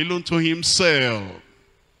Solomon all alone to himself.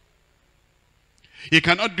 He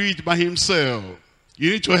cannot do it by himself.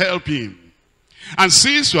 You need to help him. And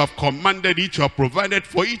since you have commanded it, you have provided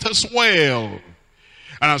for it as well.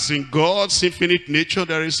 And as in God's infinite nature,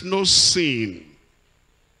 there is no sin,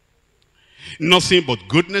 nothing but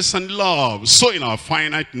goodness and love. So in our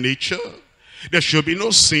finite nature, there should be no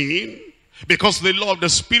sin, because the law of the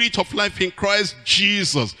Spirit of life in Christ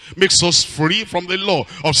Jesus makes us free from the law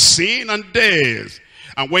of sin and death.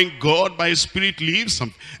 And when God by his Spirit lives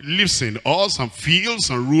in us and feels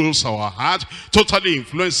and rules our heart, totally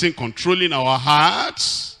influencing, controlling our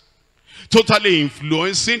hearts, totally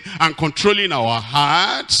influencing and controlling our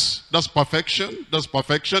hearts, that's perfection. That's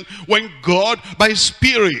perfection. When God by his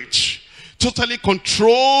Spirit totally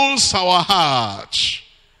controls our hearts.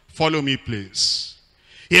 Follow me, please.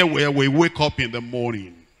 Here where we wake up in the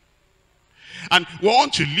morning and we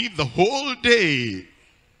want to live the whole day.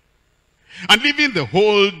 And living the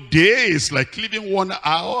whole day is like living 1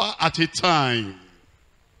 hour at a time.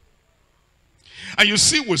 And you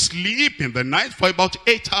see, we sleep in the night for about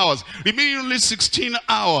 8 hours, remaining only 16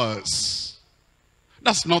 hours.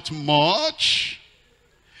 That's not much.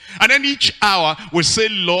 And then each hour we say,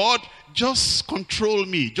 Lord, just control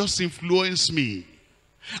me, just influence me.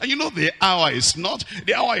 And you know the hour is not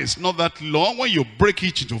that long. When you break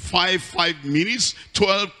it into 5 minutes,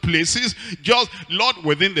 12 places, just, Lord,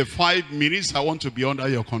 within the 5 minutes, I want to be under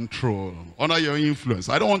your control, under your influence.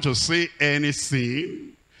 I don't want to say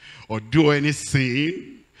anything or do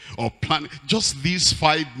anything or plan. Just these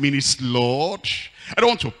 5 minutes, Lord. I don't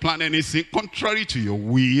want to plan anything contrary to your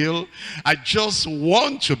will. I just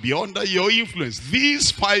want to be under your influence.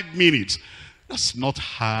 These 5 minutes, that's not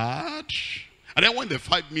hard. And then when the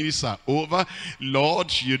 5 minutes are over, Lord,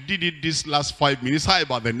 you did it this last 5 minutes. How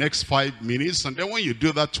about the next 5 minutes? And then when you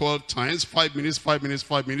do that 12 times, 5 minutes, 5 minutes,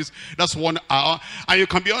 5 minutes, that's 1 hour. And you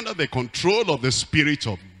can be under the control of the Spirit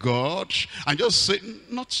of God and just say,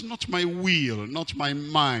 not my will, not my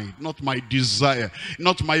mind, not my desire,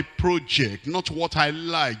 not my project, not what I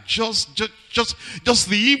like, just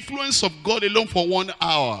the influence of God alone for 1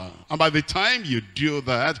 hour. And by the time you do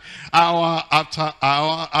that, hour after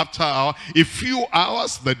hour after hour, a few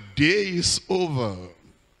hours, the day is over.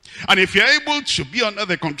 And if you're able to be under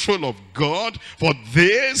the control of God for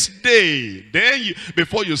this day, then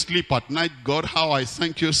before you sleep at night, God, how I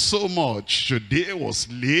thank you so much. Today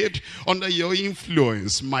was lived under your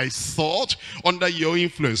influence. My thought under your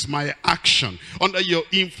influence. My action under your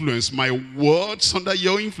influence. My words under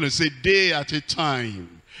your influence. A day at a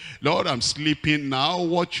time. Lord, I'm sleeping now.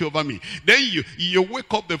 Watch over me. Then you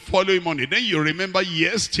wake up the following morning. Then you remember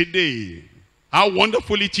yesterday. How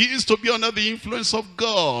wonderful it is to be under the influence of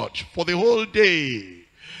God for the whole day.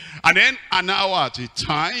 And then an hour at a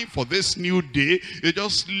time for this new day, you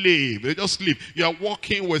just live. You just live. You are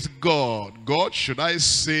walking with God. God, should I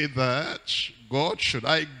say that? God, should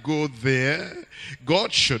I go there?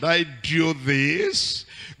 God, should I do this?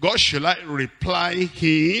 God, should I reply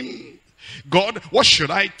him? God, what should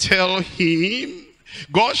I tell him?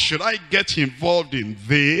 God, should I get involved in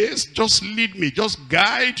this? Just lead me. Just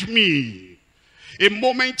guide me. A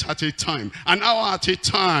moment at a time, an hour at a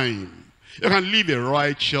time. You can live a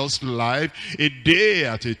righteous life a day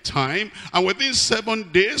at a time. And within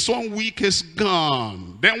 7 days, 1 week is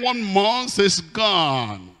gone. Then 1 month is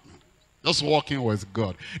gone. Just walking with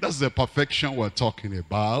God. That's the perfection we're talking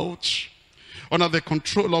about. Under the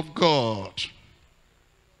control of God.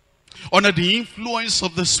 Under the influence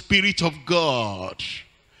of the Spirit of God.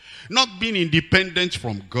 Not being independent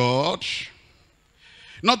from God.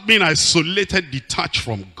 Not being isolated, detached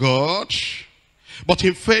from God, but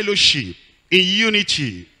in fellowship, in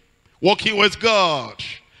unity, walking with God.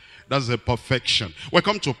 That's the perfection. We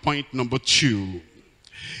come to point number 2.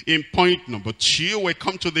 In point number 2, we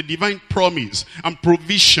come to the divine promise and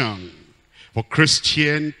provision for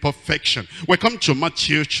Christian perfection. We come to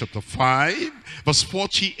Matthew chapter 5, verse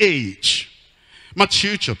 48.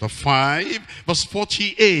 Matthew chapter 5, verse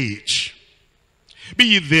 48. Be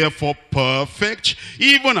ye therefore perfect,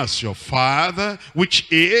 even as your Father which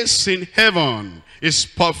is in heaven is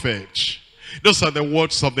perfect. Those are the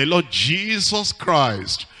words of the Lord Jesus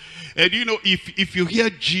Christ. And you know, if you hear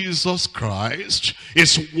Jesus Christ,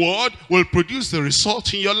 his word will produce the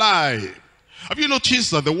result in your life. Have you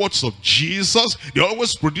noticed that the words of Jesus, they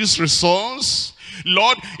always produce results?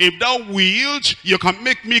 Lord, if thou wilt, you can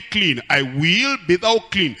make me clean. I will be thou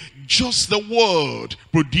clean. Just the word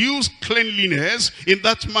produced cleanliness in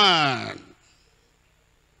that man.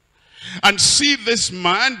 And see this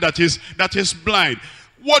man that is blind.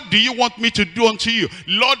 What do you want me to do unto you?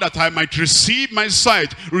 Lord, that I might receive my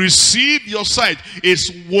sight. Receive your sight.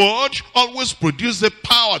 His word always produces the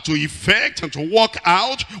power to effect and to work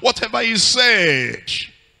out whatever he said.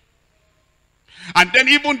 And then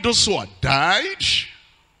even those who had died,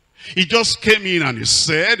 he just came in and he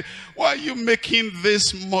said, why are you making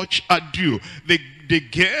this much ado? The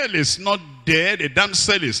girl is not dead, the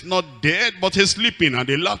damsel is not dead, but he's sleeping. And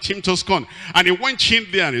they laughed him to scorn. And he went in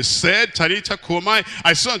there and he said, Talita Kumuyi,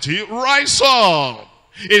 I say unto you, rise up.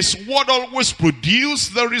 His word always produces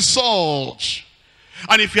the result.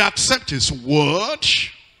 And if you accept his word,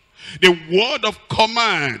 the word of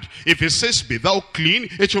command, if he says, be thou clean,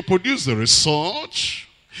 it will produce the result.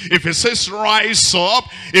 If it says, rise up,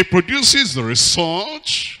 it produces the result.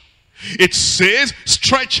 It says,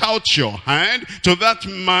 stretch out your hand to that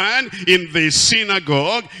man in the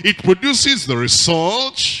synagogue. It produces the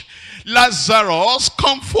result. Lazarus,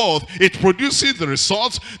 come forth. It produces the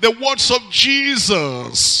results. The words of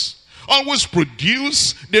Jesus always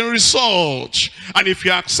produce the result. And if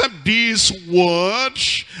you accept these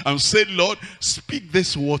words and say, Lord, speak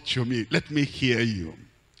this word to me. Let me hear you.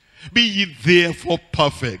 Be ye therefore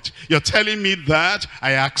perfect. You're telling me that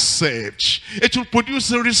I accept. It will produce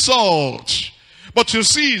the result. But you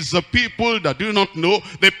see, it's the people that do not know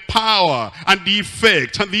the power and the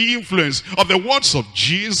effect and the influence of the words of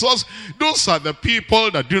Jesus, those are the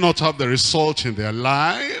people that do not have the result in their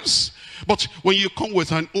lives. But when you come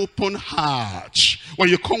with an open heart, when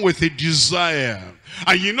you come with a desire,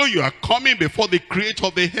 and you know you are coming before the creator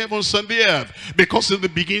of the heavens and the earth, because in the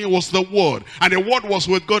beginning was the Word, and the Word was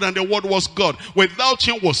with God, and the Word was God. Without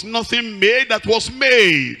him was nothing made that was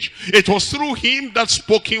made. It was through him, that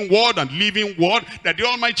spoken word and living word, that the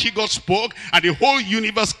Almighty God spoke, and the whole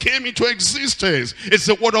universe came into existence. It's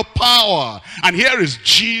the word of power. And here is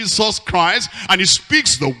Jesus Christ, and he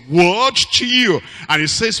speaks the word to you, and he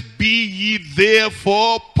says, be ye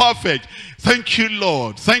therefore perfect. Thank you,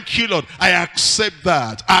 Lord. Thank you, Lord. I accept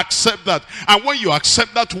that. I accept that. And when you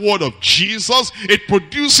accept that word of Jesus, it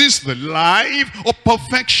produces the life of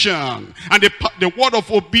perfection. And the word of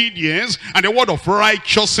obedience and the word of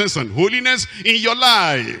righteousness and holiness in your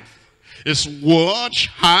life. His word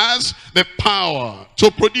has the power to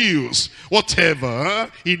produce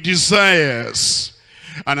whatever he desires.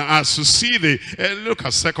 And as you see, look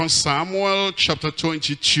at 2 Samuel chapter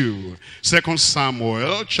 22. 2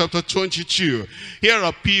 Samuel chapter 22. Here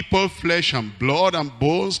are people, flesh and blood and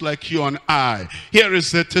bones like you and I. Here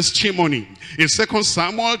is the testimony. In 2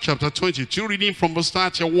 Samuel chapter 22, reading from verse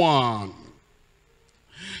 31.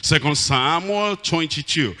 2 Samuel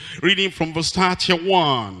 22, reading from verse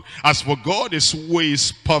 31. As for God, his way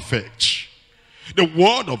is perfect. The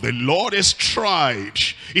word of the Lord is tried.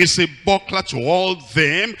 Is a buckler to all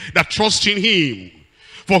them that trust in him.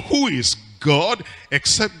 For who is God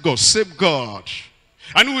except God, save God?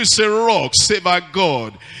 And who is a rock save our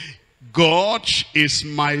God? God is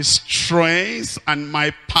my strength and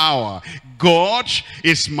my power. God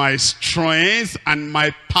is my strength and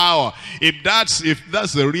my power. If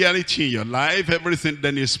that's the reality in your life, everything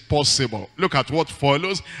then is possible. Look at what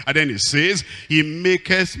follows. And then it says, he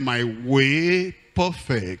maketh my way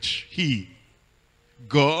perfect. He,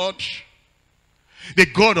 God, the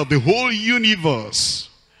God of the whole universe,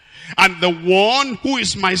 and the one who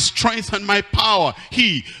is my strength and my power,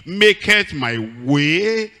 he maketh my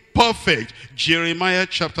way perfect. Jeremiah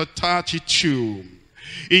chapter 32.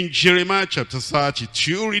 In Jeremiah chapter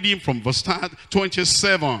 32, reading from verse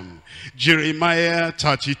 27. Jeremiah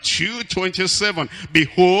 32, 27.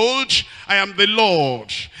 Behold, I am the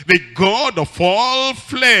Lord, the God of all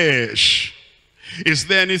flesh. Is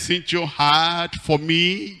there anything too hard for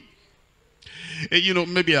me? You know,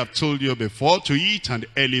 maybe I've told you before, to eat an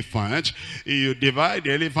elephant, you divide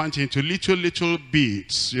the elephant into little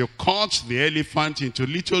bits. You cut the elephant into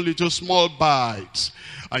little small bites.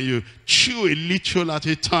 And you chew a little at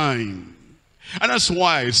a time. And that's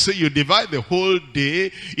why I say you divide the whole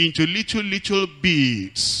day into little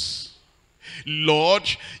bits. Lord,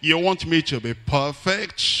 you want me to be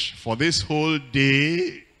perfect for this whole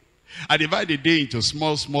day? I divide the day into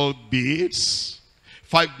small bits.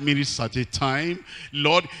 5 minutes at a time.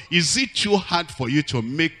 Lord, is it too hard for you to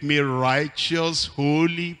make me righteous,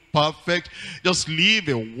 holy, perfect? Just live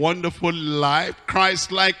a wonderful life,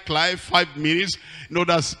 Christ-like life, 5 minutes. No,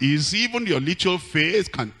 that's easy. Even your little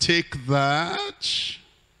faith can take that.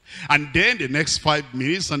 And then the next 5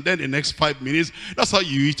 minutes, and then the next 5 minutes. That's how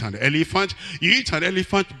you eat an elephant. You eat an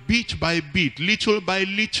elephant bit by bit, little by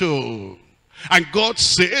little. And God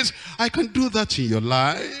says, I can do that in your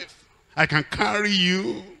life. I can carry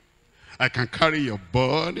you. I can carry your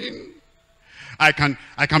burden. I can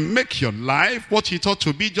make your life what it ought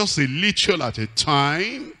to be, just a little at a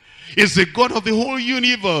time. He's the God of the whole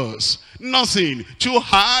universe. Nothing too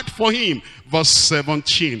hard for him. Verse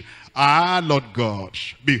 17. Ah, Lord God,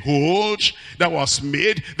 behold, thou hast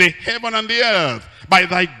made the heaven and the earth by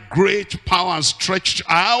thy great power and stretched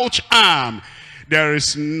out arm. There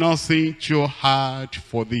is nothing too hard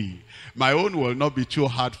for thee. My own will not be too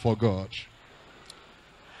hard for God.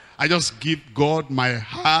 I just give God my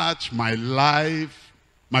heart, my life,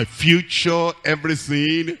 my future,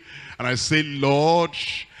 everything. And I say, Lord,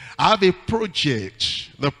 I have a project.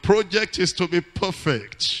 The project is to be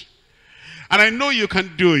perfect. And I know you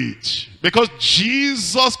can do it. Because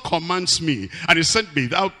Jesus commands me. And he said, be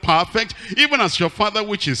thou perfect, even as your Father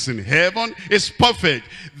which is in heaven is perfect.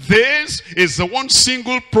 This is the one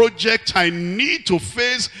single project I need to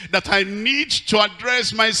face, that I need to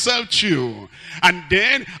address myself to. And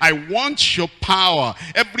then I want your power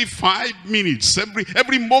every 5 minutes,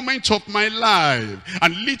 every moment of my life.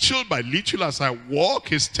 And little by little, as I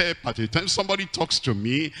walk a step at a time, somebody talks to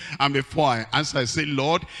me, and before I answer, I say,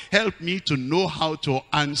 Lord, help me to know how to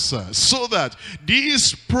answer, so that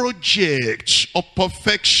this project of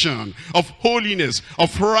perfection, of holiness,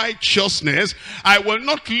 of righteousness, I will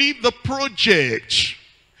not leave the project.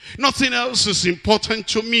 Nothing else is important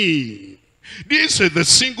to me. This is the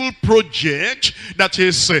single project that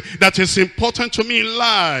is important to me in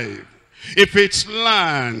life. If it's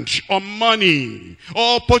land or money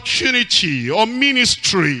or opportunity or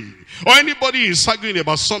ministry, or anybody is arguing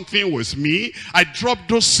about something with me, I drop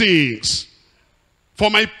those things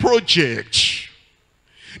for my project.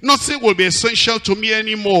 Nothing will be essential to me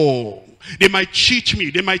anymore. They might cheat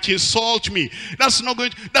me, they might insult me. That's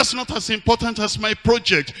not as important as my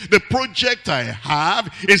project. The project I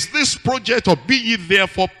have is this project of be ye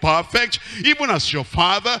therefore perfect, even as your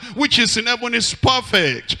Father which is in heaven is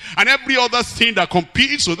perfect. And every other thing that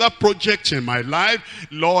competes with that project in my life,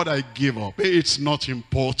 Lord, I give up. It's not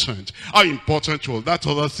important. How important will that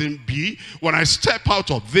other thing be when I step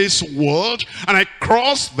out of this world and I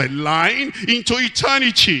cross the line into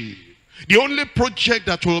eternity? The only project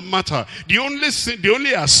that will matter, the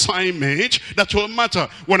only assignment that will matter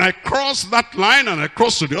when I cross that line and I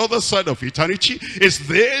cross to the other side of eternity is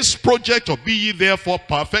this project of be ye therefore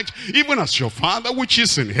perfect, even as your Father which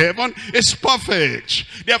is in heaven is perfect.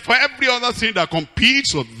 Therefore every other thing that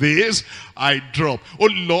competes with this, I drop. Oh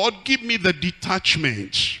Lord, give me the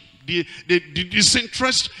detachment. The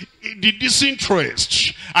disinterest.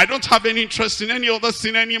 I don't have any interest in any other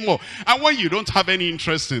thing anymore. And when you don't have any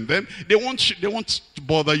interest in them, they won't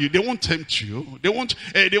bother you. They won't tempt you. They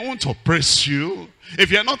won't oppress you. If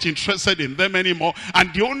you're not interested in them anymore,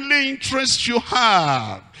 and the only interest you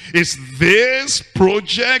have is this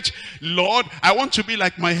project, Lord, I want to be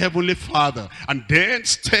like my heavenly Father. And then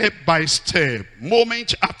step by step,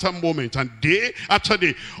 moment after moment, and day after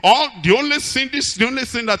day, the only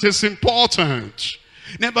thing that is important.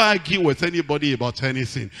 Never argue with anybody about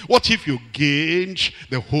anything. What if you gained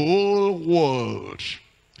the whole world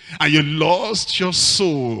and you lost your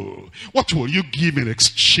soul? What will you give in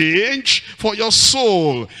exchange for your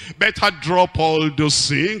soul? Better drop all those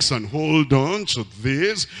things and hold on to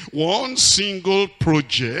this one single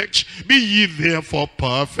project. Be ye therefore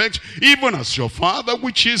perfect, even as your Father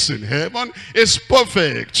which is in heaven is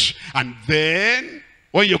perfect. And then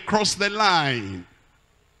when you cross the line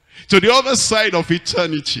to the other side of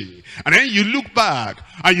eternity, and then you look back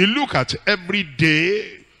and you look at every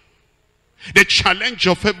day, the challenge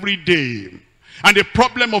of every day, and the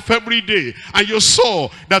problem of every day, and you saw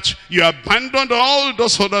that you abandoned all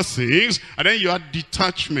those other things, and then you had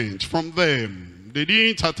detachment from them. They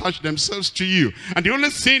didn't attach themselves to you. And the only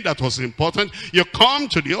thing that was important, you come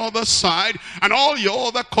to the other side, and all your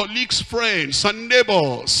other colleagues, friends, and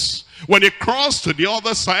neighbors, when they cross to the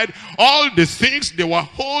other side, all the things they were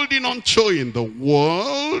holding on to in the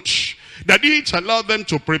world that didn't allow them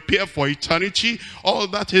to prepare for eternity, all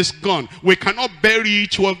that is gone. We cannot bury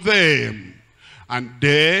each of them. And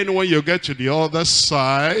then when you get to the other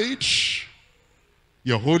side,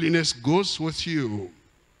 your holiness goes with you.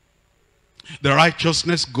 The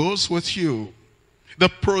righteousness goes with you. The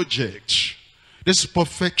project, this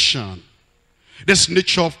perfection, this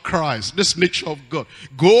nature of Christ, this nature of God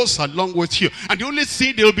goes along with you. And the only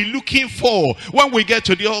thing they'll be looking for when we get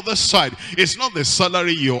to the other side is not the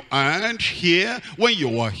salary you earned here when you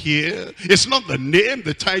were here. It's not the name,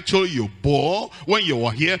 the title you bore when you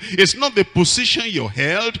were here. It's not the position you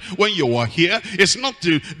held when you were here. It's not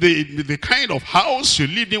the kind of house you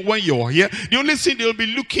lived in when you were here. The only thing they'll be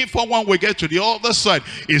looking for when we get to the other side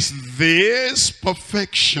is this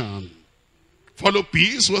perfection. Follow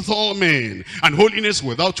peace with all men, and holiness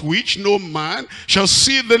without which no man shall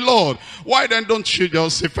see the Lord. Why then don't you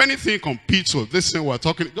just, if anything competes with this thing we're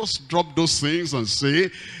talking, just drop those things and say,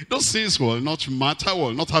 those things will not matter,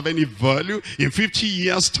 will not have any value in 50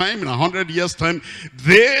 years time, in 100 years time.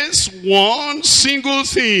 This one single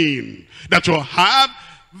thing that will have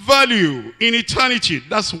value in eternity,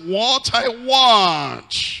 that's what I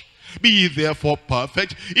want. Be ye therefore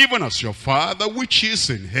perfect, even as your Father which is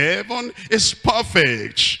in heaven is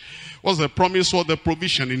perfect. What's the promise, what the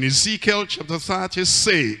provision? In Ezekiel chapter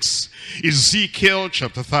 36. Ezekiel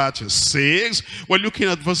chapter 36, we're looking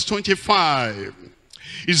at verse 25.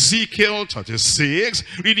 Ezekiel 36,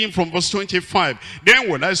 reading from verse 25. Then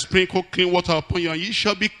will I sprinkle clean water upon you, and ye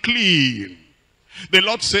shall be clean. The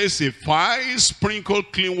Lord says, if I sprinkle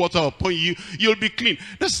clean water upon you, you'll be clean.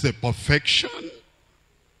 That's the perfection.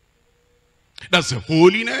 That's the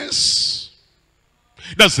holiness.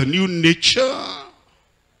 That's the new nature.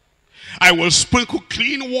 I will sprinkle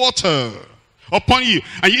clean water upon you,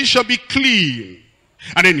 and ye shall be clean.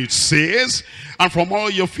 And then it says, and from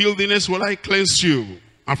all your filthiness will I cleanse you,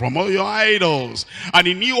 and from all your idols, and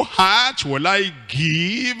a new heart will I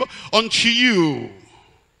give unto you.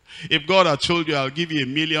 If God had told you, I'll give you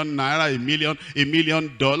 ₦1,000,000,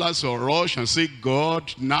 $1,000,000, or rush and say,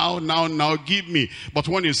 God, now, give me. But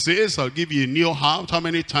when he says, I'll give you a new heart, how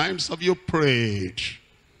many times have you prayed?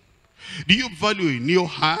 Do you value a new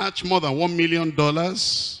heart more than $1 million?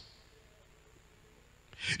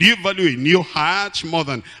 Do you value a new heart more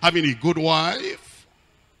than having a good wife?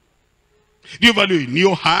 Do you value a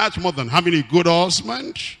new heart more than having a good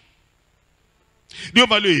husband? Do you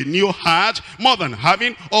value a new heart more than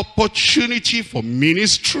having opportunity for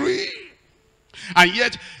ministry? And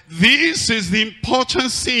yet, this is the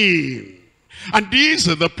important thing. And this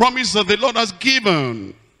is the promise that the Lord has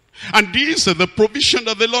given. And this is the provision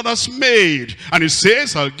that the Lord has made. And he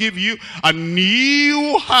says, I'll give you a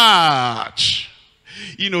new heart.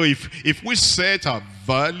 You know, if we set our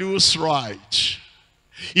values right,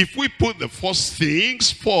 if we put the first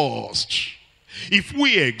things first, if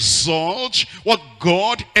we exalt what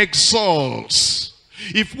God exalts,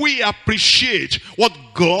 if we appreciate what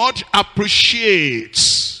God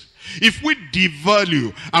appreciates, if we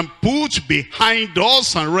devalue and put behind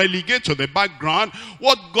us and relegate to the background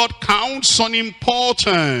what God counts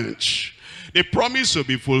unimportant, the promise will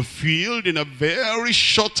be fulfilled in a very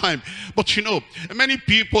short time. But you know, many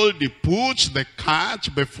people, they put the cart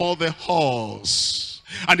before the horse.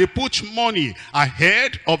 And they put money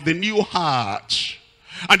ahead of the new heart.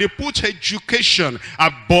 And they put education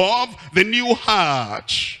above the new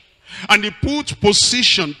heart. And they put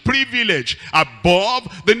position, privilege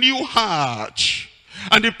above the new heart.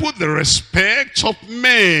 And they put the respect of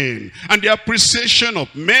men and the appreciation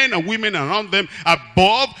of men and women around them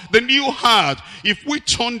above the new heart. If we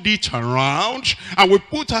turn it around and we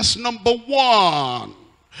put as number one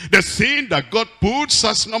the thing that God puts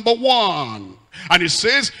as number one, and it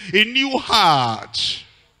says a new heart,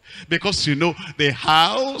 because you know, the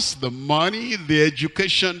house, the money, the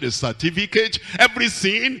education, the certificate,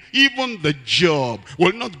 everything, even the job,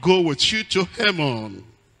 will not go with you to heaven.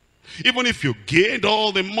 Even if you gained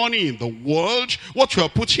all the money in the world, what you are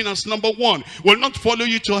putting as number one will not follow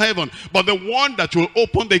you to heaven. But the one that will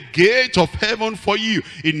open the gate of heaven for you,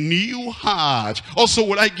 a new heart, also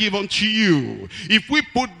will I give unto you. If we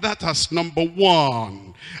put that as number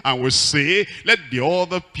one, and we say, let the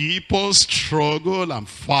other people struggle and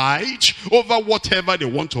fight over whatever they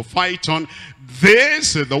want to fight on,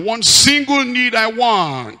 this is the one single need I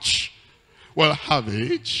want, well, have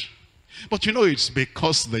it. But you know, it's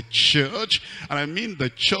because the church, and I mean the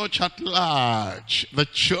church at large, the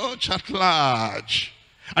church at large,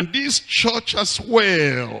 and this church as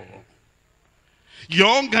well,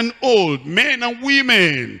 young and old, men and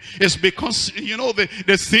women, it's because, you know, the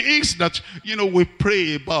things that, you know, we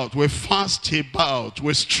pray about, we fast about,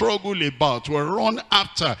 we struggle about, we run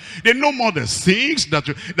after, they're no more the things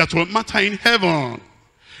that will matter in heaven.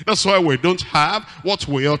 That's why we don't have what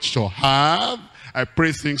we ought to have. I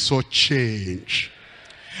pray things will change.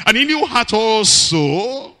 And in your heart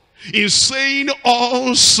also, in saying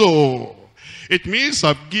also, it means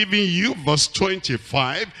I've given you, verse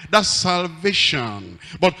 25, that's salvation.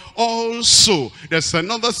 But also, there's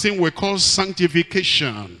another thing we call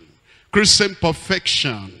sanctification, Christian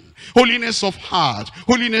perfection, holiness of heart,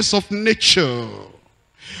 holiness of nature.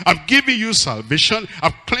 I've given you salvation.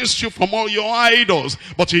 I've cleansed you from all your idols.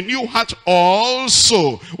 But in your heart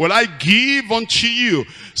also will I give unto you.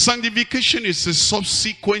 Sanctification is a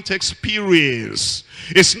subsequent experience.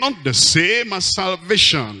 It's not the same as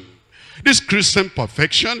salvation. This Christian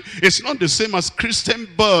perfection is not the same as Christian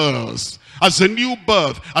birth, as a new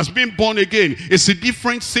birth, as being born again. It's a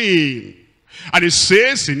different thing. And it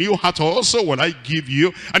says, a new heart also will I give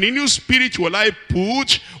you, and a new spirit will I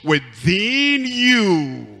put within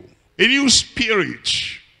you. A new spirit.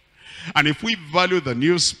 And if we value the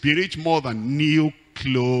new spirit more than new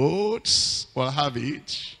clothes, we'll have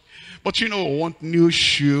it. But you know, we want new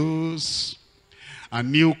shoes,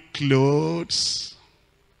 and new clothes,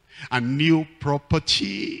 and new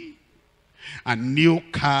property, and new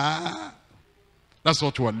car. That's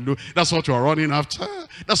what we're running after.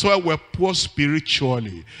 That's why we're poor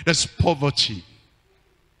spiritually. There's poverty.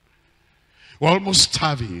 We're almost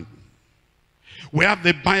starving. We have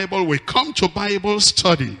the Bible, we come to Bible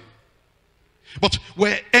study. But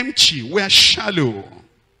we're empty, we're shallow.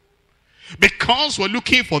 Because we're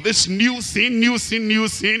looking for this new thing,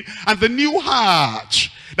 and the new heart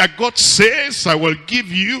that God says I will give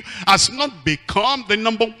you has not become the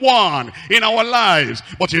number one in our lives.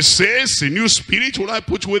 But he says, a new spirit will I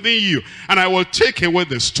put within you, and I will take away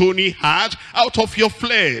the stony heart out of your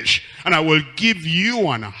flesh, and I will give you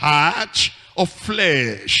an heart of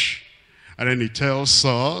flesh. And then he tells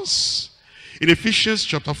us in Ephesians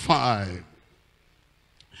chapter 5,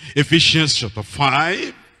 Ephesians chapter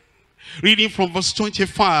 5, Reading from verse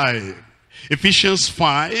 25. Ephesians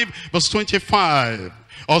 5, verse 25.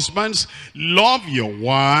 Husbands, love your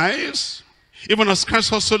wives, even as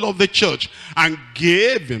Christ also loved the church, and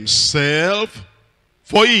gave himself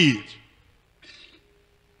for it,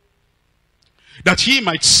 that he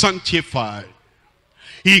might sanctify.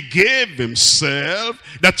 He gave himself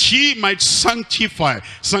that he might sanctify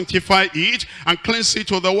it, and cleanse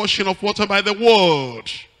it with the washing of water by the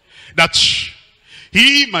word, that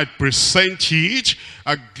he might present it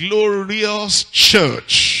a glorious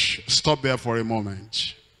church. Stop there for a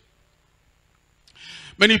moment.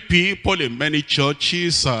 Many people in many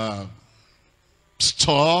churches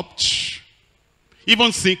stopped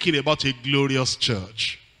even thinking about a glorious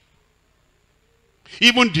church,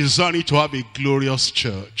 even desiring to have a glorious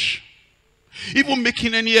church, even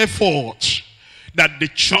making any effort that the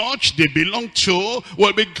church they belong to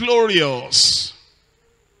will be glorious.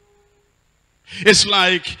 It's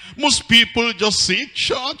like most people just say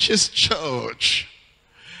church is church,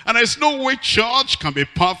 and there's no way church can be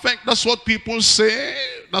perfect. That's what people say.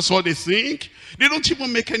 That's what they think. They don't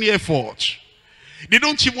even make any effort. They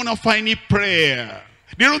don't even offer any prayer.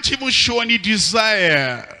 They don't even show any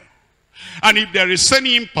desire. And if there is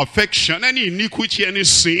any imperfection, any iniquity, any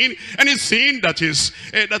sin, anything that is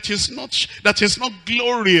not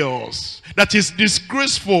glorious, that is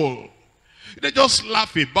disgraceful, they just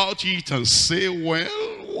laugh about it and say, well,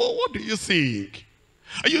 what do you think?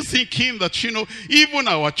 Are you thinking that, even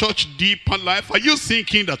our church deeper life, are you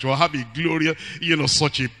thinking that we'll have a glorious,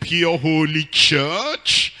 such a pure, holy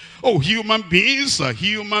church? Oh, human beings are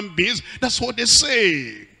human beings. That's what they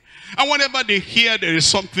say. And whenever they hear there is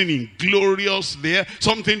something inglorious there,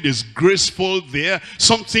 something disgraceful there,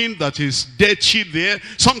 something that is dirty there,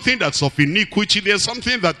 something that's of iniquity there,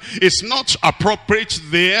 something that is not appropriate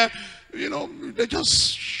there, they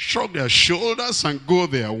just shrug their shoulders and go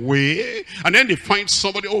their way. And then they find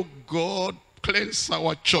somebody, oh God, cleanse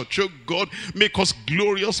our church. Oh God, make us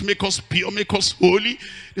glorious, make us pure, make us holy.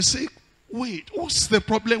 They say, wait, what's the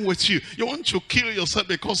problem with you? You want to kill yourself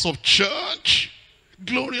because of church?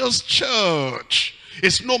 Glorious church.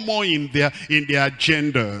 It's no more in their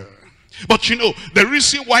agenda. But the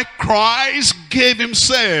reason why Christ gave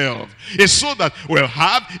himself is so that we'll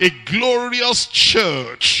have a glorious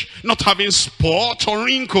church, not having spot or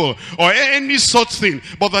wrinkle or any such thing,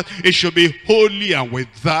 but that it should be holy and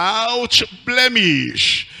without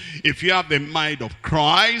blemish. If you have the mind of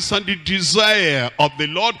Christ and the desire of the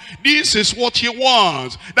Lord, this is what he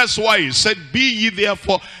wants. That's why he said, be ye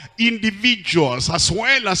therefore individuals as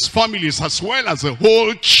well as families, as well as the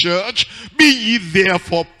whole church, be ye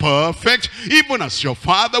therefore perfect, even as your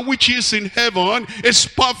Father which is in heaven is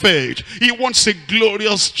perfect. He wants a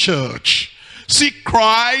glorious church. See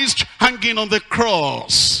Christ hanging on the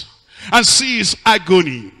cross and see his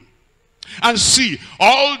agony, and see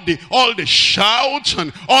all the shout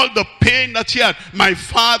and all the pain that he had. My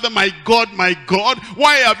Father, my God,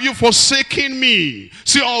 why have you forsaken me?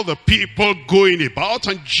 See all the people going about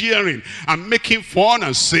and jeering and making fun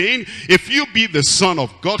and saying, if you be the Son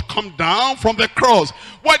of God, come down from the cross.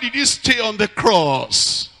 Why did he stay on the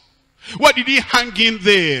cross? Why did he hang in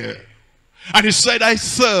there? And he said, I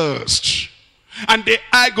thirst. And the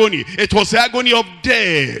agony, it was the agony of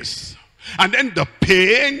death. And then the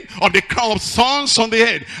pain of the crown of thorns on the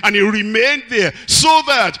head. And he remained there so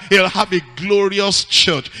that he'll have a glorious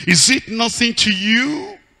church. Is it nothing to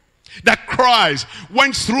you that Christ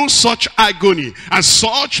went through such agony and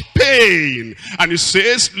such pain? And he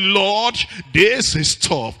says, Lord, this is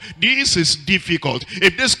tough. This is difficult.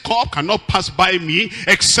 If this cup cannot pass by me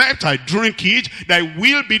except I drink it, thy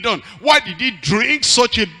will be done. Why did he drink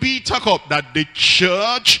such a bitter cup? That the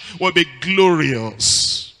church will be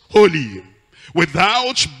glorious, holy,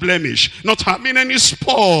 without blemish, not having any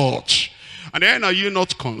spot. And then are you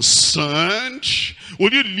not concerned?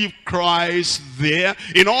 Will you leave Christ there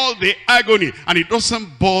in all the agony, and it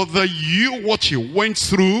doesn't bother you what he went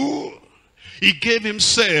through? He gave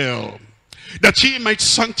himself that he might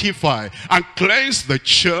sanctify and cleanse the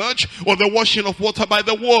church with the washing of water by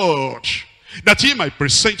the word, that he might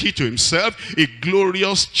present it to himself a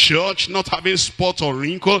glorious church, not having spot or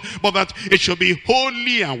wrinkle, but that it shall be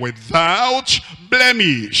holy and without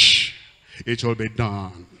blemish. It will be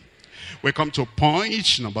done. We come to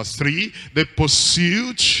point number 3, the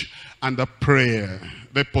pursuit and the prayer.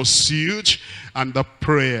 The pursuit and the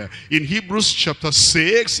prayer. In Hebrews chapter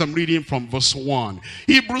 6, I'm reading from verse 1.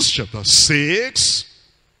 Hebrews chapter 6,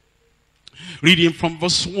 reading from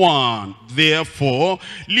verse 1. Therefore,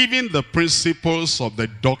 leaving the principles of the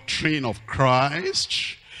doctrine of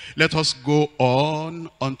Christ, let us go on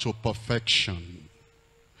unto perfection,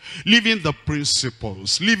 Leaving the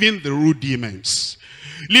principles, leaving the rudiments,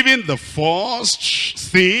 leaving the first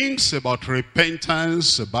things about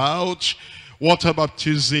repentance, about water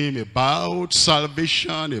baptism, about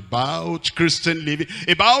salvation, about Christian living,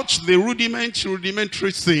 about the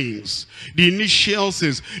rudimentary things, the initial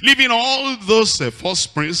things. Leaving all those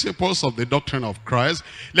first principles of the doctrine of Christ,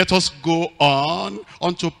 let us go on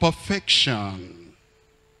unto perfection.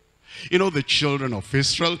 You know, the children of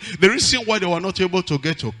Israel, the reason why they were not able to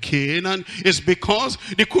get to Canaan is because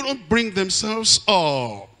they couldn't bring themselves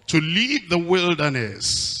up to leave the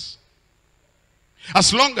wilderness.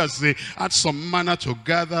 As long as they had some manna to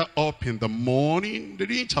gather up in the morning, they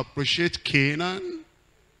didn't appreciate Canaan.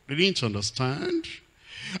 They didn't understand.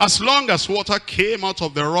 As long as water came out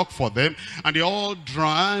of the rock for them, and they all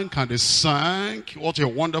drank and they sank, what a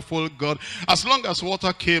wonderful God. As long as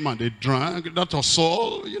water came and they drank, that was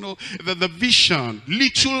all, you know, the vision.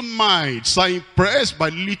 Little minds are impressed by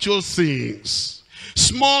little things.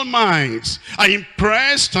 Small minds are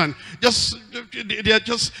impressed and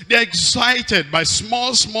they're excited by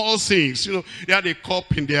small things. You know, they had a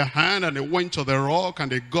cup in their hand and they went to the rock and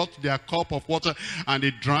they got their cup of water and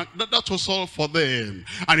they drank. That was all for them.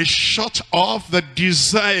 And it shut off the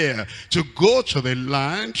desire to go to the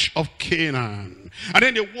land of Canaan. And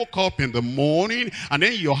then they woke up in the morning, and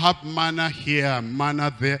then you have manna here and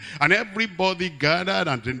manna there, and everybody gathered,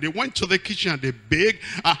 and then they went to the kitchen and they baked.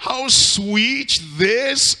 And how sweet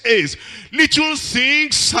this is. Little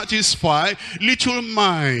things satisfy little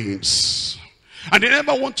minds, and they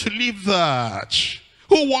never want to leave that.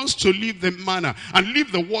 Who wants to leave the manna and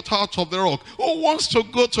leave the water out of the rock? Who wants to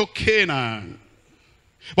go to Canaan?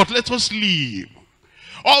 But let us leave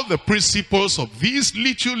all the principles of these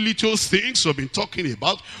little things we've been talking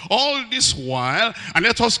about all this while, and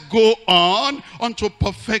let us go on unto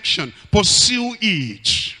perfection. Pursue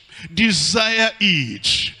each, desire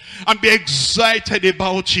each, and be excited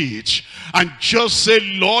about it, and just say,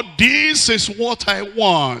 Lord, this is what I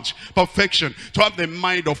want. Perfection, to have the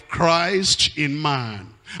mind of Christ in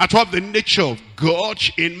man, and to have the nature of God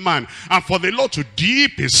in man, and for the Lord to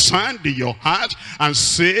dip his hand in your heart and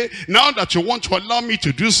say, now that you want to allow me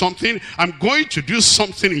to do something, I'm going to do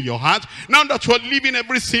something in your heart. Now that you are leaving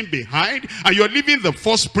everything behind and you're leaving the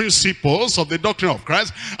first principles of the doctrine of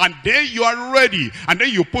Christ, and then you are ready, and then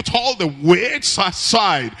you put all the weights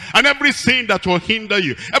aside and everything that will hinder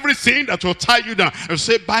you, everything that will tie you down, and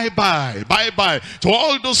say bye-bye, bye-bye to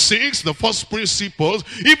all those things, the first principles,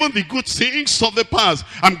 even the good things of the past.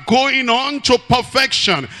 I'm going on to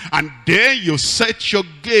perfection. And there you set your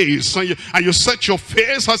gaze and you set your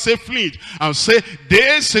face as a flint and say,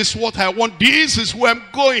 this is what I want, this is where I'm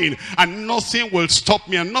going, and nothing will stop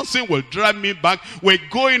me and nothing will drive me back. We're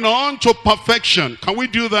going on to perfection. Can we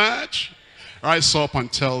do that? Rise up and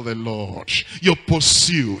tell the Lord your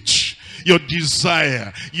pursuit, your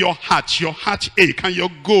desire, your heartache, and your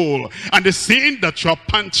goal, and the thing that you're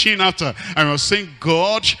panting after, and you're saying,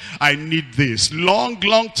 God, I need this. Long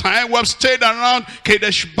time we have stayed around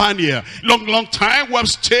Kadesh Barnea. Long time we have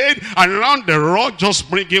stayed around the rock just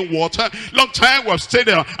bringing water. Long time we have stayed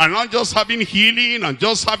around just having healing and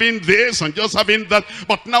just having this and just having that.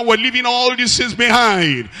 But now we're leaving all these things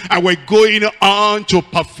behind and we're going on to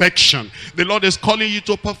perfection. The Lord is calling you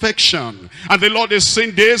to perfection, and the Lord is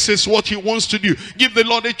saying, this is what he wants to do. Give the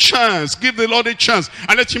Lord a chance. Give the Lord a chance,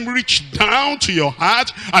 and let him reach down to your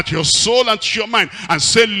heart, at your soul, and to your mind, and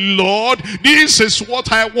say, Lord, this is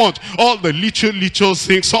what I want. All the little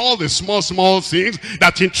things, all the small things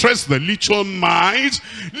that interest the little minds,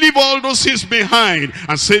 leave all those things behind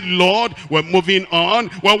and say, Lord, we're moving on.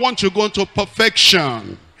 We want to go into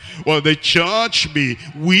perfection. Will the church be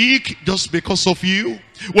weak just because of you?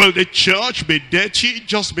 Will the church be dirty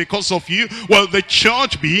just because of you? Will the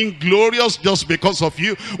church be inglorious just because of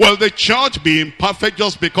you? Will the church be imperfect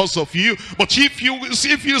just because of you? But if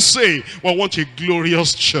you say, we want a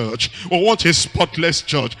glorious church, we want a spotless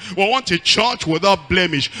church, we want a church without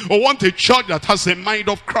blemish, we want a church that has the mind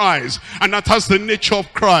of Christ, and that has the nature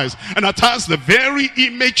of Christ, and that has the very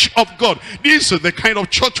image of God. This is the kind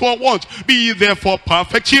of church we want. Be ye therefore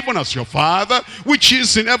perfect, even as your Father which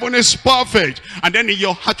is in heaven is perfect. And then in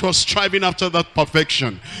your heart you're striving after that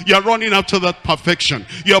perfection. You're running after that perfection.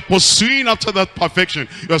 You're pursuing after that perfection.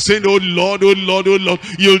 You're saying, oh Lord, oh Lord, oh Lord,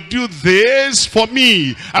 you'll do this for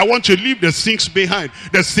me. I want to leave the things behind.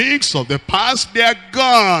 The things of the past, they are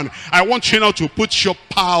gone. I want you now to put your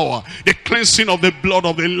power, the cleansing of the blood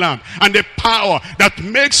of the Lamb, and the power that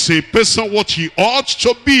makes a person what he ought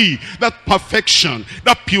to be. That perfection,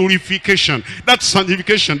 that purification, that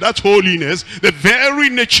sanctification, that holiness, the very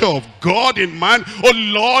nature of God in man. Oh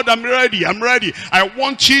Lord, I'm ready, I'm ready. I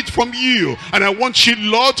want it from you, and I want you,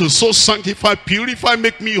 Lord, to so sanctify, purify,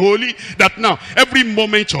 make me holy, that now every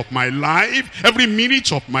moment of my life, every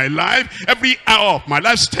minute of my life, every hour of my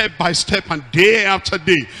life, step by step and day after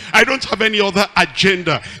day, I don't have any other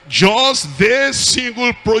agenda, just this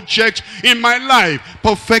single project in my life.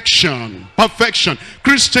 Perfection, perfection,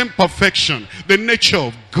 Christian perfection, the nature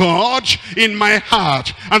of God in my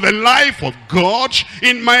heart, and the life of God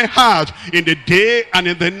in my heart, in the day and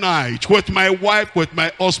in the night, with my wife, with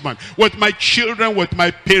my husband, with my children, with my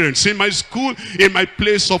parents, in my school, in my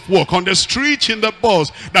place of work, on the street, in the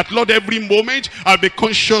bus. That Lord, every moment I'll be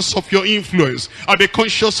conscious of your influence, I'll be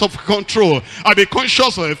conscious of control, I'll be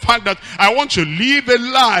conscious of the fact that I want to live a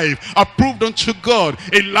life approved unto God,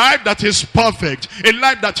 a life that is perfect, a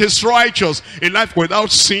life that is righteous, a life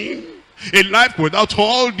without sin, a life without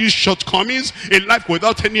all these shortcomings, a life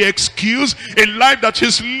without any excuse, a life that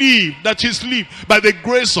is lived by the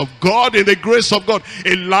grace of God, in the grace of God,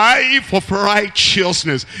 a life of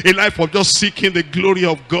righteousness, a life of just seeking the glory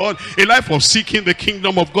of God, a life of seeking the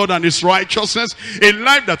kingdom of God and his righteousness, a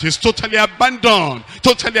life that is totally abandoned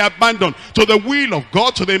to the will of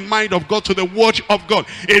God, to the mind of God, to the word of God,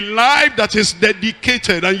 a life that is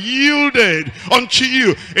dedicated and yielded unto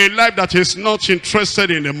you, a life that is not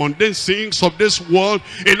interested in the mundane things of this world,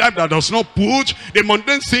 a life that does not put the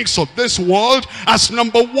mundane things of this world as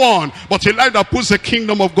number one, but a life that puts the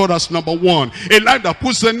kingdom of God as number one, a life that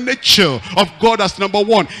puts the nature of God as number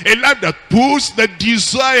one, a life that puts the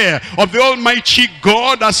desire of the Almighty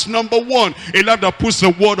God as number one, a life that puts the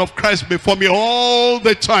word of Christ before me all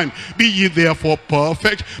the time. Be ye therefore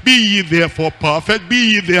perfect, be ye therefore perfect,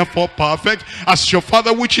 be ye therefore perfect, as your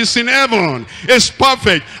Father which is in heaven is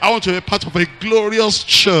perfect. I want to be part of a glorious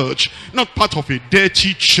church, not part of a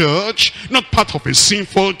dirty church, not part of a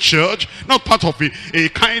sinful church, not part of a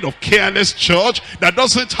kind of careless church that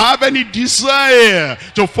doesn't have any desire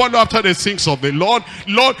to follow after the things of the Lord.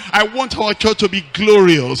 Lord, I want our church to be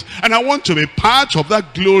glorious, and I want to be part of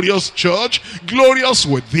that glorious church, glorious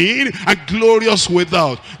within and glorious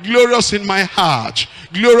without, glorious in my heart,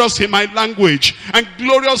 glorious in my language, and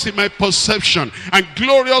glorious in my perception, and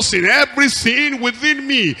glorious in everything within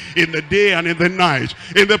me, in the day and in the night,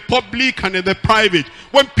 in the public and in the private.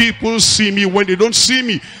 When people see me, when they don't see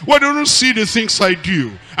me, when they don't see the things I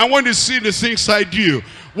do, and when they see the things I do,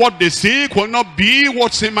 what they think will not be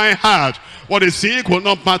what's in my heart. What they think will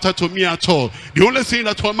not matter to me at all. The only thing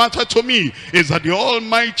that will matter to me is that the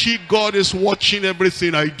Almighty God is watching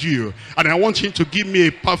everything I do, and I want him to give me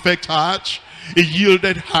a perfect heart, a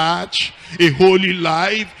yielded heart, a holy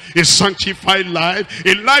life, a sanctified life,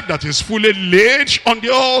 a life that is fully laid on the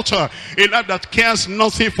altar, a life that cares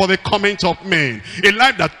nothing for the comment of men, a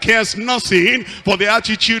life that cares nothing for the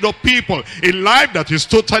attitude of people, a life that is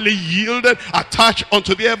totally yielded, attached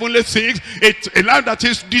unto the heavenly things, a life that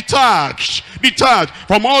is detached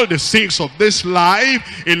from all the things of this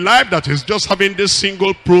life, a life that is just having this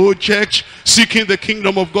single project, seeking the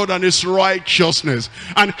kingdom of God and his righteousness,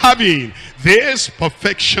 and having this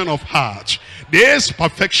perfection of heart, this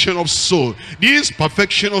perfection of soul, this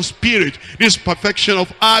perfection of spirit, this perfection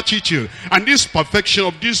of attitude, and this perfection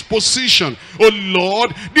of disposition. Oh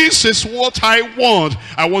Lord, this is what I want.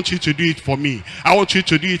 I want you to do it for me. I want you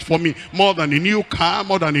to do it for me. More than a new car,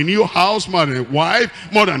 more than a new house, more than a wife,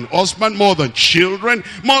 more than husband, more than children,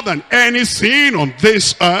 more than anything on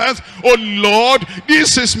this earth. Oh Lord,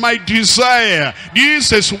 this is my desire.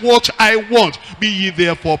 This is what I want. Be ye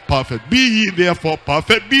therefore perfect. Be ye therefore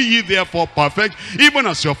perfect. Be ye therefore perfect. Even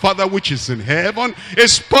as your Father which is in heaven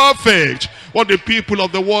is perfect. What the people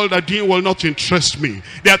of the world are doing will not interest me.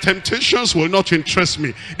 Their temptations will not interest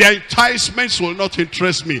me. Their enticements will not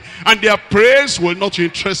interest me. And their praise will not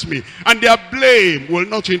interest me. And their blame will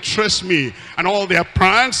not interest me. And all their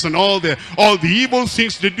pranks and all the evil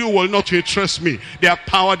things they do will not interest me. Their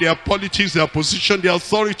power, their politics, their position, their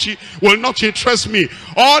authority will not interest me.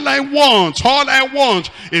 All I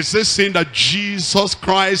want is this thing that Jesus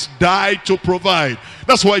Christ died to provide.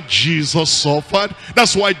 That's why Jesus suffered.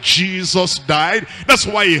 That's why Jesus died. That's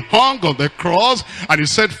why he hung on the cross and he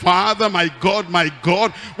said, Father, my God,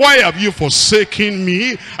 why have you forsaken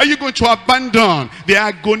me? Are you going to abandon the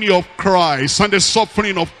agony of Christ and the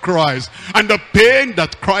suffering of Christ and the pain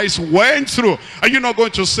that Christ went through? Are you not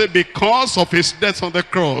going to say, because of his death on the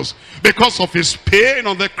cross, because of his pain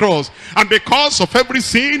on the cross, and because of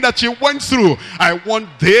everything that he went through, I want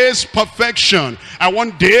this perfection. I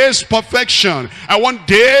want this perfection. I want on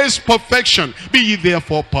this perfection. Be ye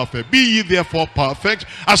therefore perfect. Be ye therefore perfect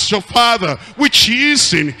as your Father which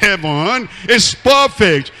is in heaven is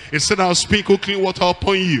perfect. He said, I'll sprinkle clean water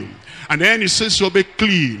upon you. And then he says you'll be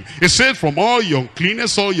clean. He said from all your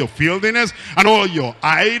uncleanness, all your filthiness, and all your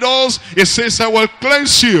idols, he says I will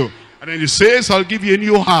cleanse you. And then he says I'll give you a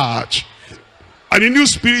new heart. And a new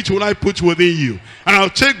spirit will I put within you. And I'll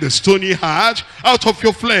take the stony heart out of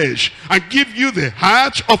your flesh and give you the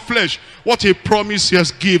heart of flesh. What a promise he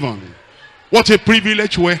has given. What a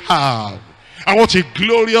privilege we have. And what a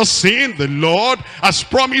glorious thing the Lord has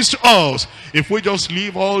promised us. If we just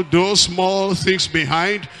leave all those small things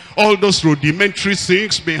behind, all those rudimentary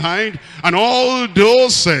things behind, and all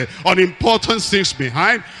those unimportant things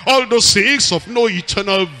behind, all those things of no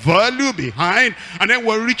eternal value behind, and then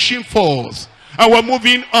we're reaching forth, and we're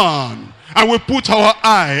moving on, and we put our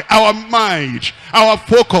eye, our mind, our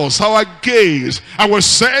focus, our gaze, and we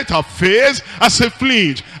set our face as a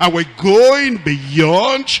flint, and we're going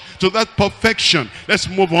beyond to that perfection. Let's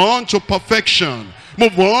move on to perfection.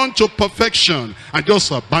 Move on to perfection and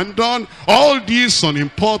just abandon all these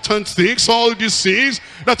unimportant things, all these things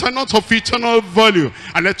that are not of eternal value.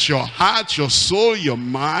 And let your heart, your soul, your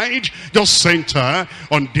mind just center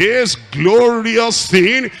on this glorious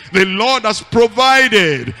thing the Lord has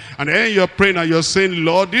provided. And then you're praying and you're saying,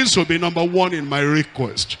 Lord, this will be number one in my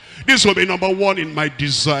request. This will be number one in my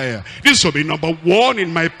desire. This will be number one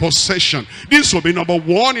in my possession. This will be number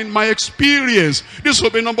one in my experience. This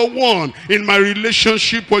will be number one in my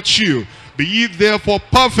relationship with you. Be ye therefore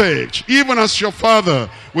perfect, even as your Father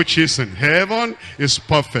which is in heaven is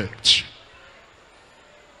perfect.